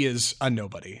 and she is a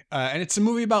nobody. And it's a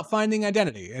movie about finding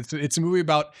identity. It's a movie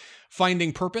about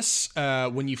finding purpose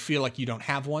when you feel like you don't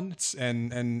have one.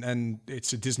 And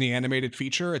it's a Disney animated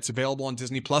feature. It's available on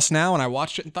Disney Plus now, and I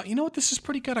watched it and thought, you know what, this is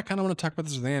pretty good. I kind of want to talk about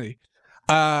this with Andy.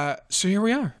 So here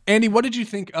we are. Andy, what did you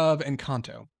think of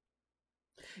Encanto?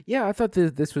 Yeah, I thought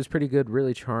this was pretty good,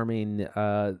 really charming.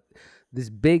 This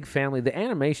big family, the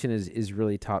animation is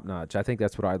really top notch. I think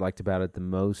that's what I liked about it the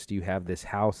most. You have this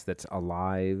house that's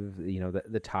alive. You know,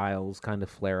 the tiles kind of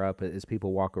flare up as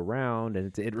people walk around,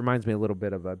 and it reminds me a little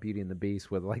bit of Beauty and the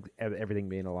Beast, with like everything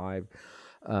being alive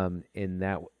in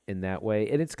that way.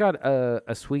 And it's got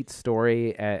a sweet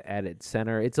story at its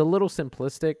center. It's a little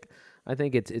simplistic. I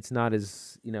think it's not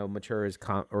as mature as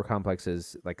or complex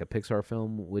as like a Pixar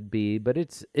film would be, but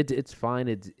it's fine.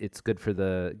 It's good for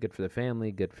the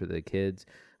family, good for the kids.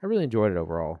 I really enjoyed it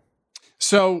overall.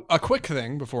 So a quick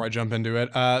thing before I jump into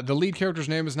it, the lead character's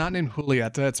name is not named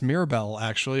Julieta, it's Mirabel,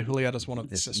 actually. Julieta's one of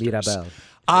the sisters. Mirabel.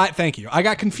 Thank you. I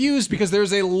got confused because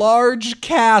there's a large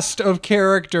cast of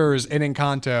characters in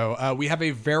Encanto. We have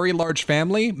a very large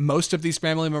family. Most of these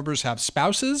family members have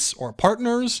spouses or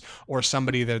partners or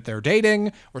somebody that they're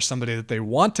dating or somebody that they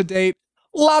want to date.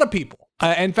 A lot of people.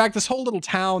 In fact, this whole little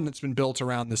town that's been built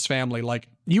around this family, like,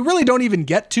 you really don't even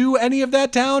get to any of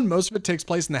that town. Most of it takes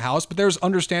place in the house, but there's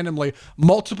understandably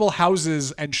multiple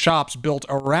houses and shops built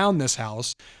around this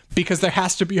house because there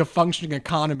has to be a functioning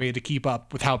economy to keep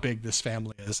up with how big this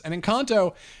family is. And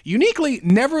Encanto uniquely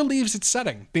never leaves its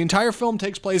setting. The entire film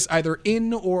takes place either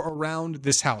in or around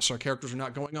this house. Our characters are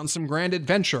not going on some grand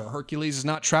adventure. Hercules is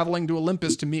not traveling to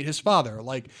Olympus to meet his father.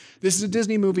 Like, this is a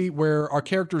Disney movie where our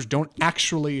characters don't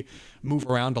actually move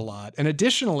around a lot. And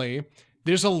additionally,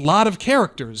 there's a lot of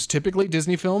characters. Typically,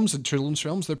 Disney films and children's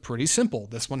films, they're pretty simple.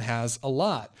 This one has a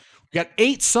lot. We got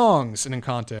 8 songs in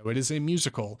Encanto. It is a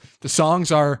musical. The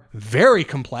songs are very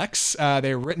complex.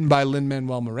 They're written by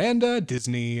Lin-Manuel Miranda,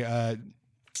 Disney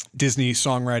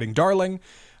songwriting darling,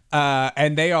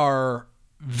 and they are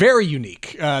very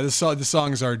unique. The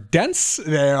songs are dense.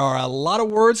 There are a lot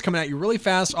of words coming at you really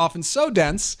fast, often so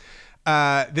dense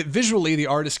that visually the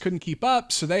artist couldn't keep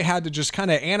up, so they had to just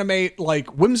kind of animate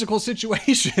like whimsical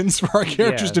situations for our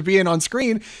characters to be in on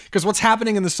screen, because what's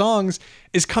happening in the songs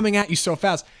is coming at you so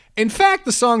fast. In fact,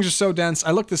 the songs are so dense,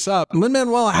 I looked this up.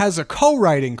 Lin-Manuel has a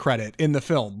co-writing credit in the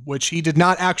film, which he did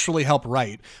not actually help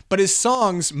write, but his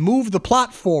songs move the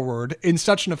plot forward in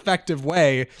such an effective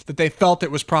way that they felt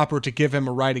it was proper to give him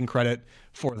a writing credit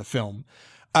for the film.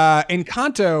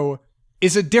 Encanto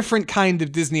is a different kind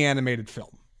of Disney animated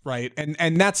film. Right.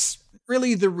 And that's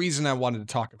really the reason I wanted to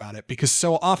talk about it, because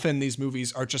so often these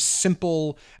movies are just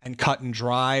simple and cut and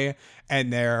dry,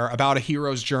 and they're about a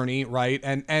hero's journey. Right.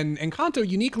 And Encanto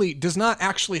uniquely does not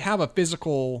actually have a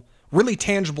physical, really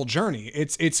tangible journey.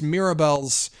 It's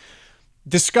Mirabel's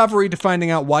discovery to finding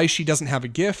out why she doesn't have a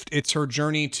gift. It's her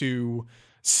journey to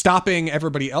stopping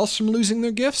everybody else from losing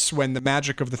their gifts when the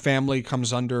magic of the family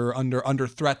comes under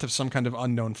threat of some kind of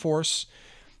unknown force.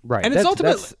 Right. And it's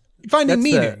ultimately finding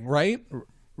meaning, right?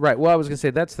 Right. Well, I was gonna say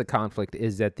that's the conflict,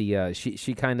 is that the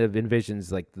she kind of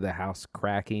envisions like the house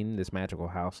cracking, this magical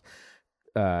house.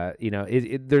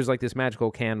 There's like this magical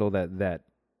candle that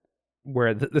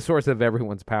where the source of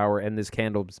everyone's power, and this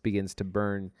candle begins to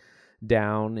burn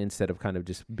down instead of kind of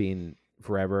just being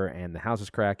forever, and the house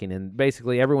is cracking, and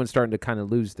basically everyone's starting to kind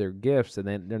of lose their gifts, and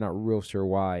then they're not real sure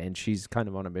why, and she's kind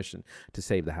of on a mission to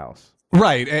save the house.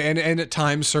 Right. And at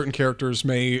times certain characters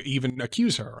may even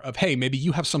accuse her of, hey, maybe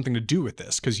you have something to do with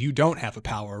this because you don't have a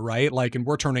power, right? Like, and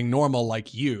we're turning normal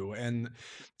like you. And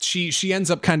she ends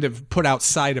up kind of put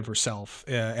outside of herself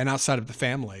and outside of the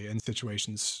family in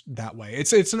situations that way.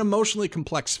 It's an emotionally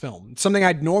complex film, something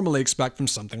I'd normally expect from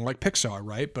something like Pixar,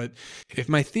 right? But if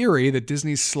my theory that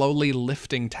Disney's slowly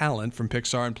lifting talent from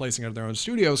Pixar and placing it in their own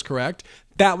studio is correct,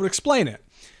 that would explain it.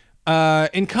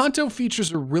 Encanto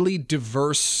features a really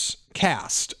diverse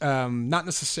cast, not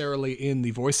necessarily in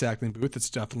the voice acting booth. It's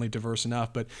definitely diverse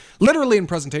enough, but literally in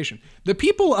presentation. The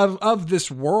people of this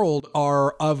world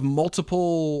are of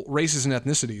multiple races and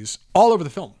ethnicities all over the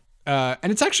film.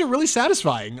 And it's actually really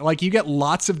satisfying. Like, you get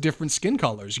lots of different skin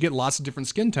colors, you get lots of different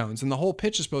skin tones, and the whole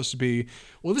pitch is supposed to be,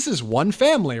 well, this is one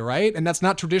family, right? And that's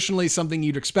not traditionally something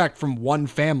you'd expect from one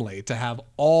family, to have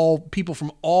all people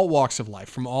from all walks of life,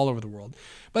 from all over the world.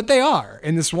 But they are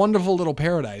in this wonderful little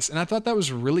paradise, and I thought that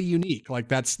was really unique. Like,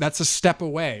 that's a step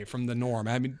away from the norm.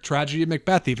 I mean, Tragedy of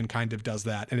Macbeth even kind of does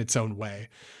that in its own way.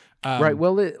 Right.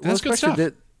 Well, that's good stuff.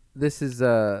 This is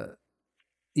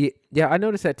yeah, I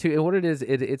noticed that too. And what it is,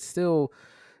 it's still,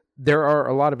 there are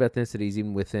a lot of ethnicities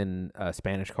even within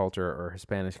Spanish culture or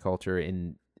Hispanic culture,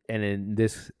 and in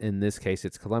this case,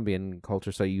 it's Colombian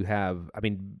culture. So you have, I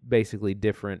mean, basically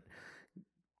different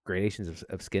gradations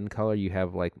of skin color. You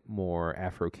have like more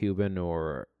Afro-Cuban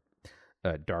or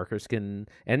darker skin,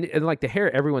 and like the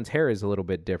hair, everyone's hair is a little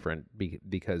bit different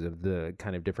because of the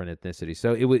kind of different ethnicity.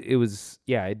 So it was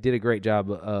yeah, it did a great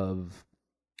job of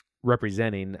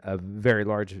representing a very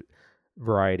large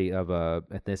variety of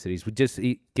ethnicities, just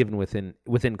given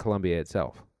within Colombia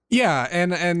itself. Yeah,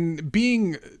 and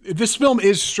being, this film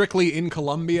is strictly in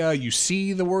Colombia. You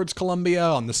see the words Colombia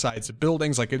on the sides of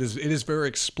buildings. Like, it is very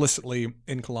explicitly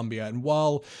in Colombia. And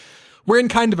while we're in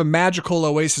kind of a magical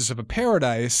oasis of a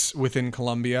paradise within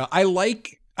Colombia, I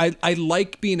like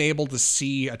being able to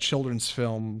see a children's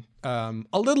film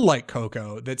a little like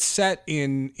Coco that's set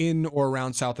in or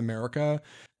around South America,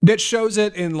 that shows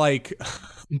it in like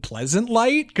pleasant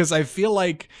light, because I feel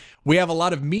like we have a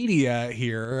lot of media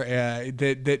here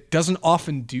that doesn't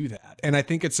often do that. And I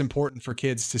think it's important for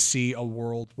kids to see a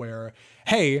world where,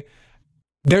 hey,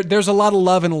 there's a lot of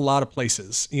love in a lot of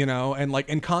places, you know, and like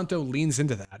Encanto leans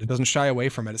into that. It doesn't shy away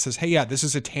from it. It says, hey, yeah, this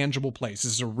is a tangible place.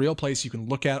 This is a real place you can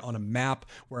look at on a map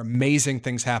where amazing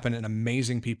things happen and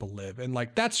amazing people live. And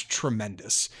like, that's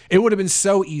tremendous. It would have been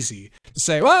so easy to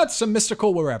say, well, it's some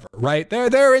mystical wherever, right?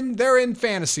 They're in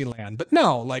fantasy land. But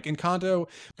no, like Encanto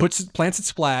plants its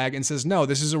flag and says, no,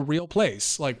 this is a real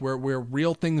place, like where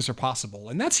real things are possible.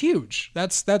 And that's huge.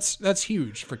 That's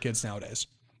huge for kids nowadays.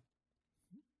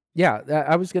 Yeah,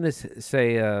 I was gonna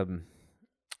say,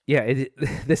 yeah,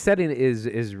 the setting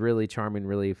is really charming,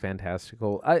 really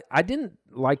fantastical. I didn't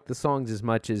like the songs as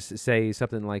much as, say,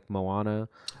 something like Moana.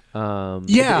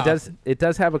 Yeah, it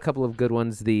does have a couple of good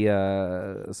ones.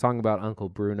 The song about Uncle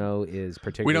Bruno is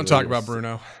particularly. We don't talk about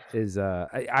Bruno.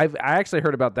 I actually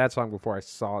heard about that song before I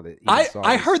saw it.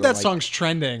 I heard that song's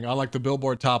trending on like the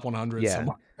Billboard Top 100. Yeah,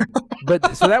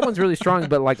 but so that one's really strong.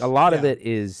 But like a lot of it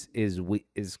is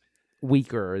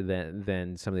weaker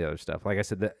than some of the other stuff. Like I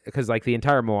said, because like the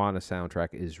entire Moana soundtrack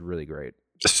is really great.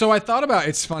 So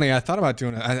it's funny, I thought about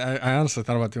doing it. I honestly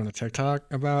thought about doing a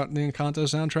TikTok about the Encanto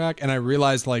soundtrack, and I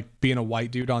realized, like, being a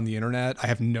white dude on the internet, I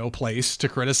have no place to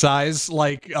criticize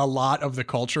like a lot of the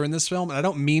culture in this film, and I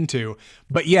don't mean to,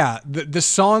 but yeah, the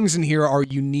songs in here are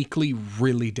uniquely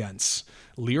really dense.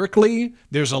 Lyrically,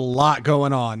 there's a lot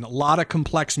going on, a lot of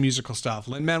complex musical stuff.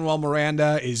 Lin-Manuel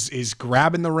Miranda is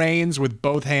grabbing the reins with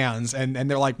both hands, and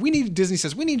they're like, Disney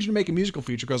says, we need you to make a musical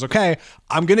feature. Goes, okay,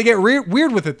 I'm gonna get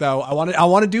weird with it though. I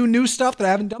want to do new stuff that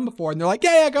I haven't done before. And they're like,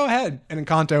 yeah, go ahead. And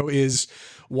Encanto is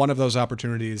one of those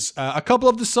opportunities. A couple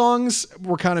of the songs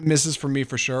were kind of misses for me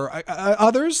for sure.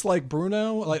 Others, like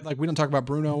Bruno, like we don't talk about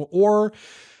Bruno, or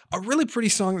a really pretty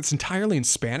song that's entirely in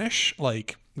Spanish,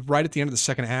 like right at the end of the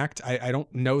second act. I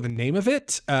don't know the name of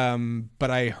it, but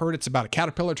I heard it's about a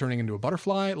caterpillar turning into a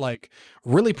butterfly. Like,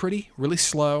 really pretty, really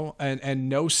slow, and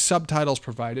no subtitles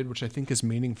provided, which I think is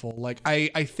meaningful. Like,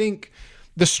 I think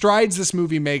the strides this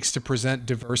movie makes to present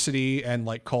diversity and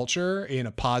like culture in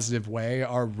a positive way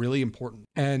are really important.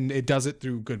 And it does it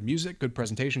through good music, good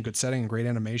presentation, good setting, and great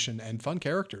animation, and fun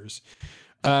characters.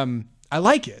 I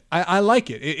like it. I like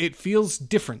it. It feels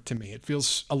different to me. It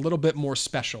feels a little bit more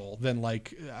special than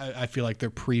like I feel like their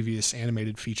previous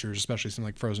animated features, especially something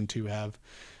like Frozen 2 have.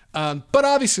 But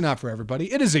obviously not for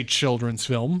everybody. It is a children's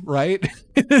film, right?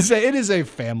 It is a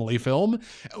family film.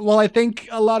 Well, I think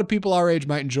a lot of people our age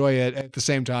might enjoy it. At the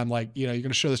same time, like, you know, you're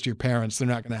going to show this to your parents, they're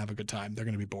not going to have a good time. They're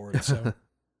going to be bored. So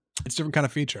it's a different kind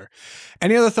of feature.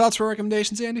 Any other thoughts or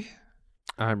recommendations, Andy?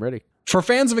 I'm ready. For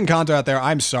fans of Encanto out there,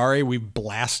 I'm sorry we've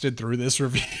blasted through this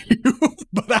review,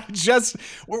 but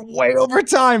we're way over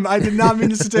time. I did not mean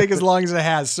this to take as long as it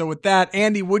has. So with that,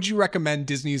 Andy, would you recommend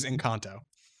Disney's Encanto?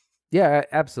 Yeah,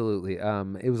 absolutely.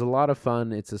 It was a lot of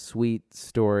fun. It's a sweet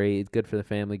story. It's good for the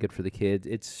family, good for the kids.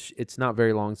 It's not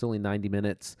very long. It's only 90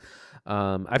 minutes.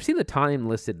 I've seen the time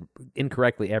listed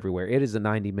incorrectly everywhere. It is a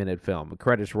 90-minute film. The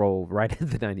credits roll right at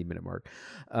the 90-minute mark.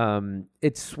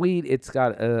 It's sweet. It's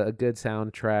got a good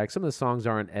soundtrack. Some of the songs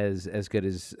aren't as good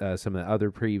as some of the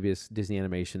other previous Disney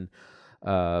animation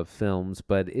films,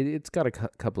 but it's got a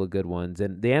couple of good ones.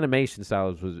 And the animation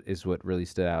style is what really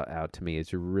stood out to me.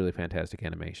 It's a really fantastic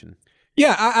animation.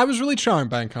 Yeah, I was really charmed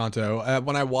by Encanto.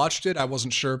 When I watched it, I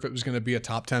wasn't sure if it was going to be a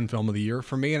top 10 film of the year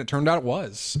for me, and it turned out it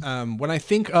was. When I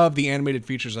think of the animated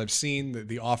features I've seen,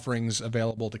 the offerings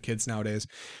available to kids nowadays,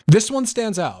 this one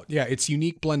stands out. Yeah, its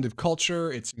unique blend of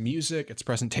culture, its music, its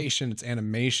presentation, its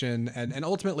animation, and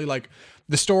ultimately, like,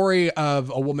 the story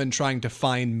of a woman trying to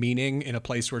find meaning in a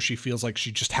place where she feels like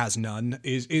she just has none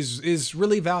is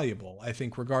really valuable, I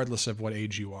think, regardless of what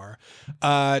age you are.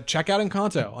 Check out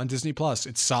Encanto on Disney+.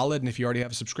 It's solid, and if you already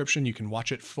have a subscription, you can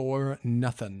watch it for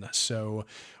nothing. So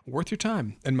worth your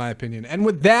time, in my opinion. And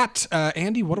with that,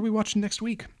 Andy, what are we watching next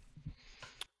week?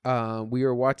 We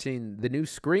are watching the new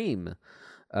Scream,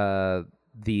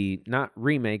 the not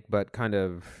remake, but kind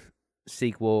of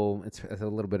sequel. It's a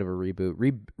little bit of a reboot.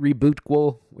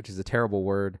 Rebootquel, which is a terrible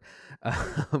word.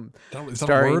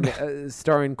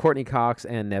 Starring Courtney Cox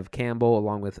and Neve Campbell,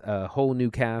 along with a whole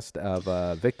new cast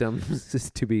of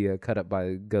victims to be cut up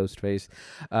by Ghostface.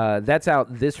 That's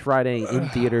out this Friday in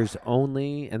theaters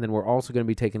only, and then we're also going to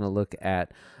be taking a look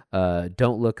at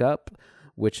Don't Look Up,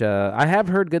 which I have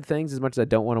heard good things. As much as I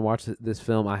don't want to watch this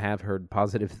film, I have heard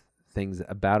positive things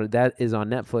about it. That is on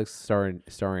Netflix,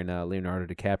 starring Leonardo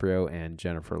DiCaprio and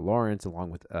Jennifer Lawrence,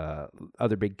 along with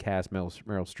other big cast, Meryl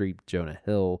Streep, Jonah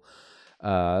Hill.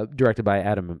 Directed by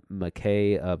Adam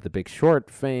McKay of The Big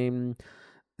Short fame.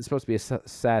 It's supposed to be a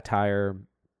satire,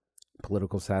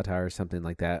 political satire, something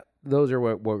like that. Those are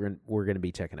what we're going to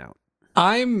be checking out.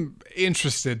 I'm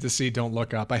interested to see Don't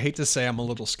Look Up. I hate to say I'm a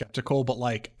little skeptical, but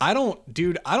like I don't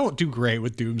do great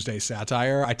with doomsday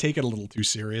satire. I take it a little too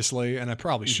seriously, and I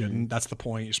probably shouldn't. That's the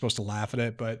point. You're supposed to laugh at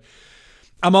it, but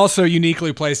I'm also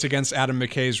uniquely placed against Adam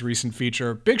McKay's recent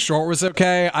feature. Big Short was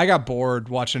okay. I got bored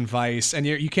watching Vice, and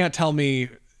you can't tell me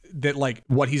that like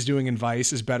what he's doing in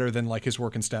Vice is better than like his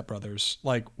work in Step Brothers,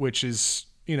 like which is,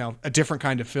 you know, a different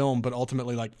kind of film, but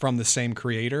ultimately like from the same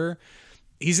creator.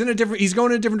 He's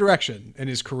going in a different direction in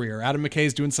his career. Adam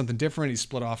McKay's doing something different. He's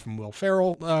split off from Will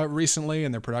Ferrell recently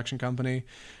and their production company.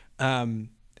 And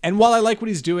while I like what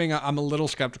he's doing, I'm a little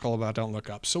skeptical about Don't Look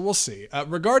Up. So we'll see.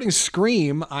 Regarding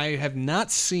Scream, I have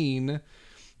not seen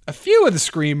a few of the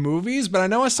Scream movies, but I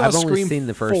know I saw Scream 4. I've only seen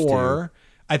the first 2.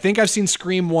 I think I've seen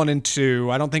Scream 1 and 2.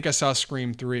 I don't think I saw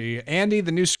Scream 3. Andy,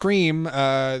 the new Scream,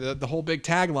 the whole big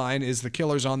tagline is "The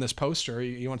killer's on this poster."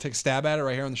 You want to take a stab at it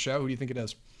right here on the show? Who do you think it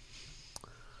is?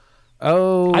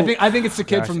 Oh, I think it's the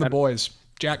kid from The Boys,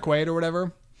 Jack Quaid or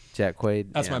whatever. Jack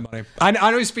Quaid. That's my money. I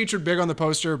know he's featured big on the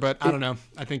poster, but I don't know.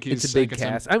 I think he's it's a big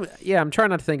cast. I'm trying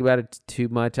not to think about it too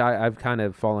much. I've kind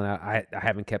of fallen out. I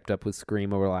haven't kept up with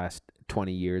Scream over the last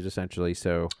 20 years, essentially.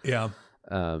 So yeah.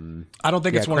 I don't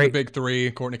think it's one of the big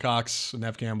three: Courtney Cox,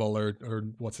 Neve Campbell, or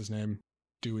what's his name,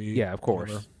 Dewey. Yeah, of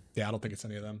course. Whatever. Yeah, I don't think it's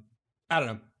any of them. I don't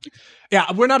know.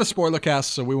 Yeah, we're not a spoiler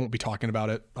cast, so we won't be talking about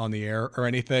it on the air or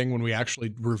anything when we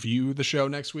actually review the show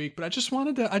next week. But I just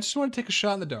wanted to take a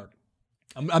shot in the dark.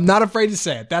 I'm not afraid to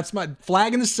say it. That's my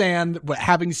flag in the sand. But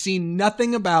having seen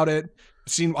nothing about it,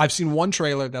 I've seen one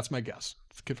trailer. That's my guess.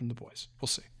 It's the kid from The Boys. We'll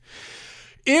see.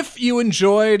 If you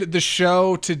enjoyed the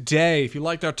show today, if you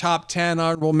liked our top 10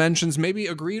 honorable mentions, maybe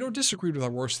agreed or disagreed with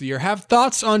our worst of the year, have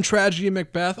thoughts on Tragedy of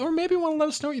Macbeth, or maybe want to let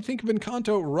us know what you think of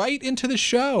Encanto, write into the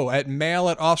show at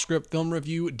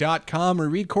mail@offscriptfilmreview.com, or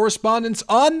read correspondence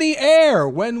on the air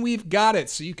when we've got it,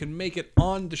 so you can make it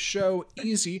on the show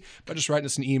easy by just writing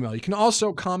us an email. You can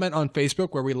also comment on Facebook,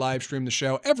 where we live stream the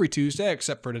show every Tuesday,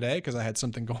 except for today, because I had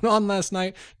something going on last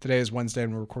night. Today is Wednesday,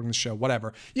 and we're recording the show,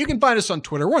 whatever. You can find us on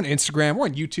Twitter, we're on Instagram, we're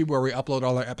on YouTube, where we upload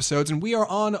all our episodes, and we are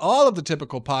on all of the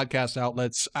typical podcast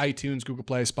outlets: iTunes, Google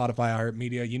Play, Spotify,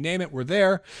 iHeartMedia, you name it, we're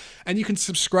there. And you can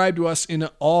subscribe to us in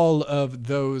all of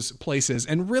those places.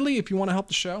 And really, if you want to help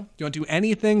the show, you want to do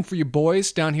anything for your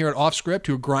boys down here at Offscript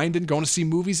who are grinding, going to see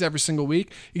movies every single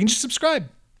week, you can just subscribe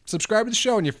to the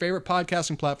show on your favorite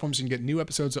podcasting platforms. You can get new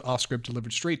episodes of Offscript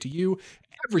delivered straight to you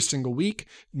every single week.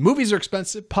 Movies are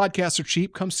expensive. Podcasts are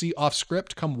cheap. Come see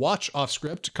Offscript. Come watch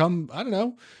Offscript. Come, I don't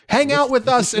know, hang out with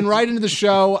us and write into the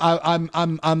show.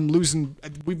 I'm losing.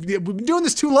 We've been doing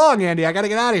this too long, Andy. I got to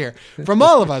get out of here. From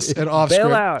all of us at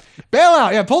Offscript. Bail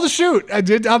out. Yeah, pull the chute.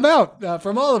 I'm out.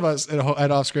 From all of us at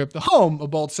Offscript, the home of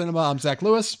Bold Cinema. I'm Zach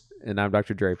Lewis. And I'm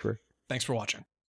Dr. Draper. Thanks for watching.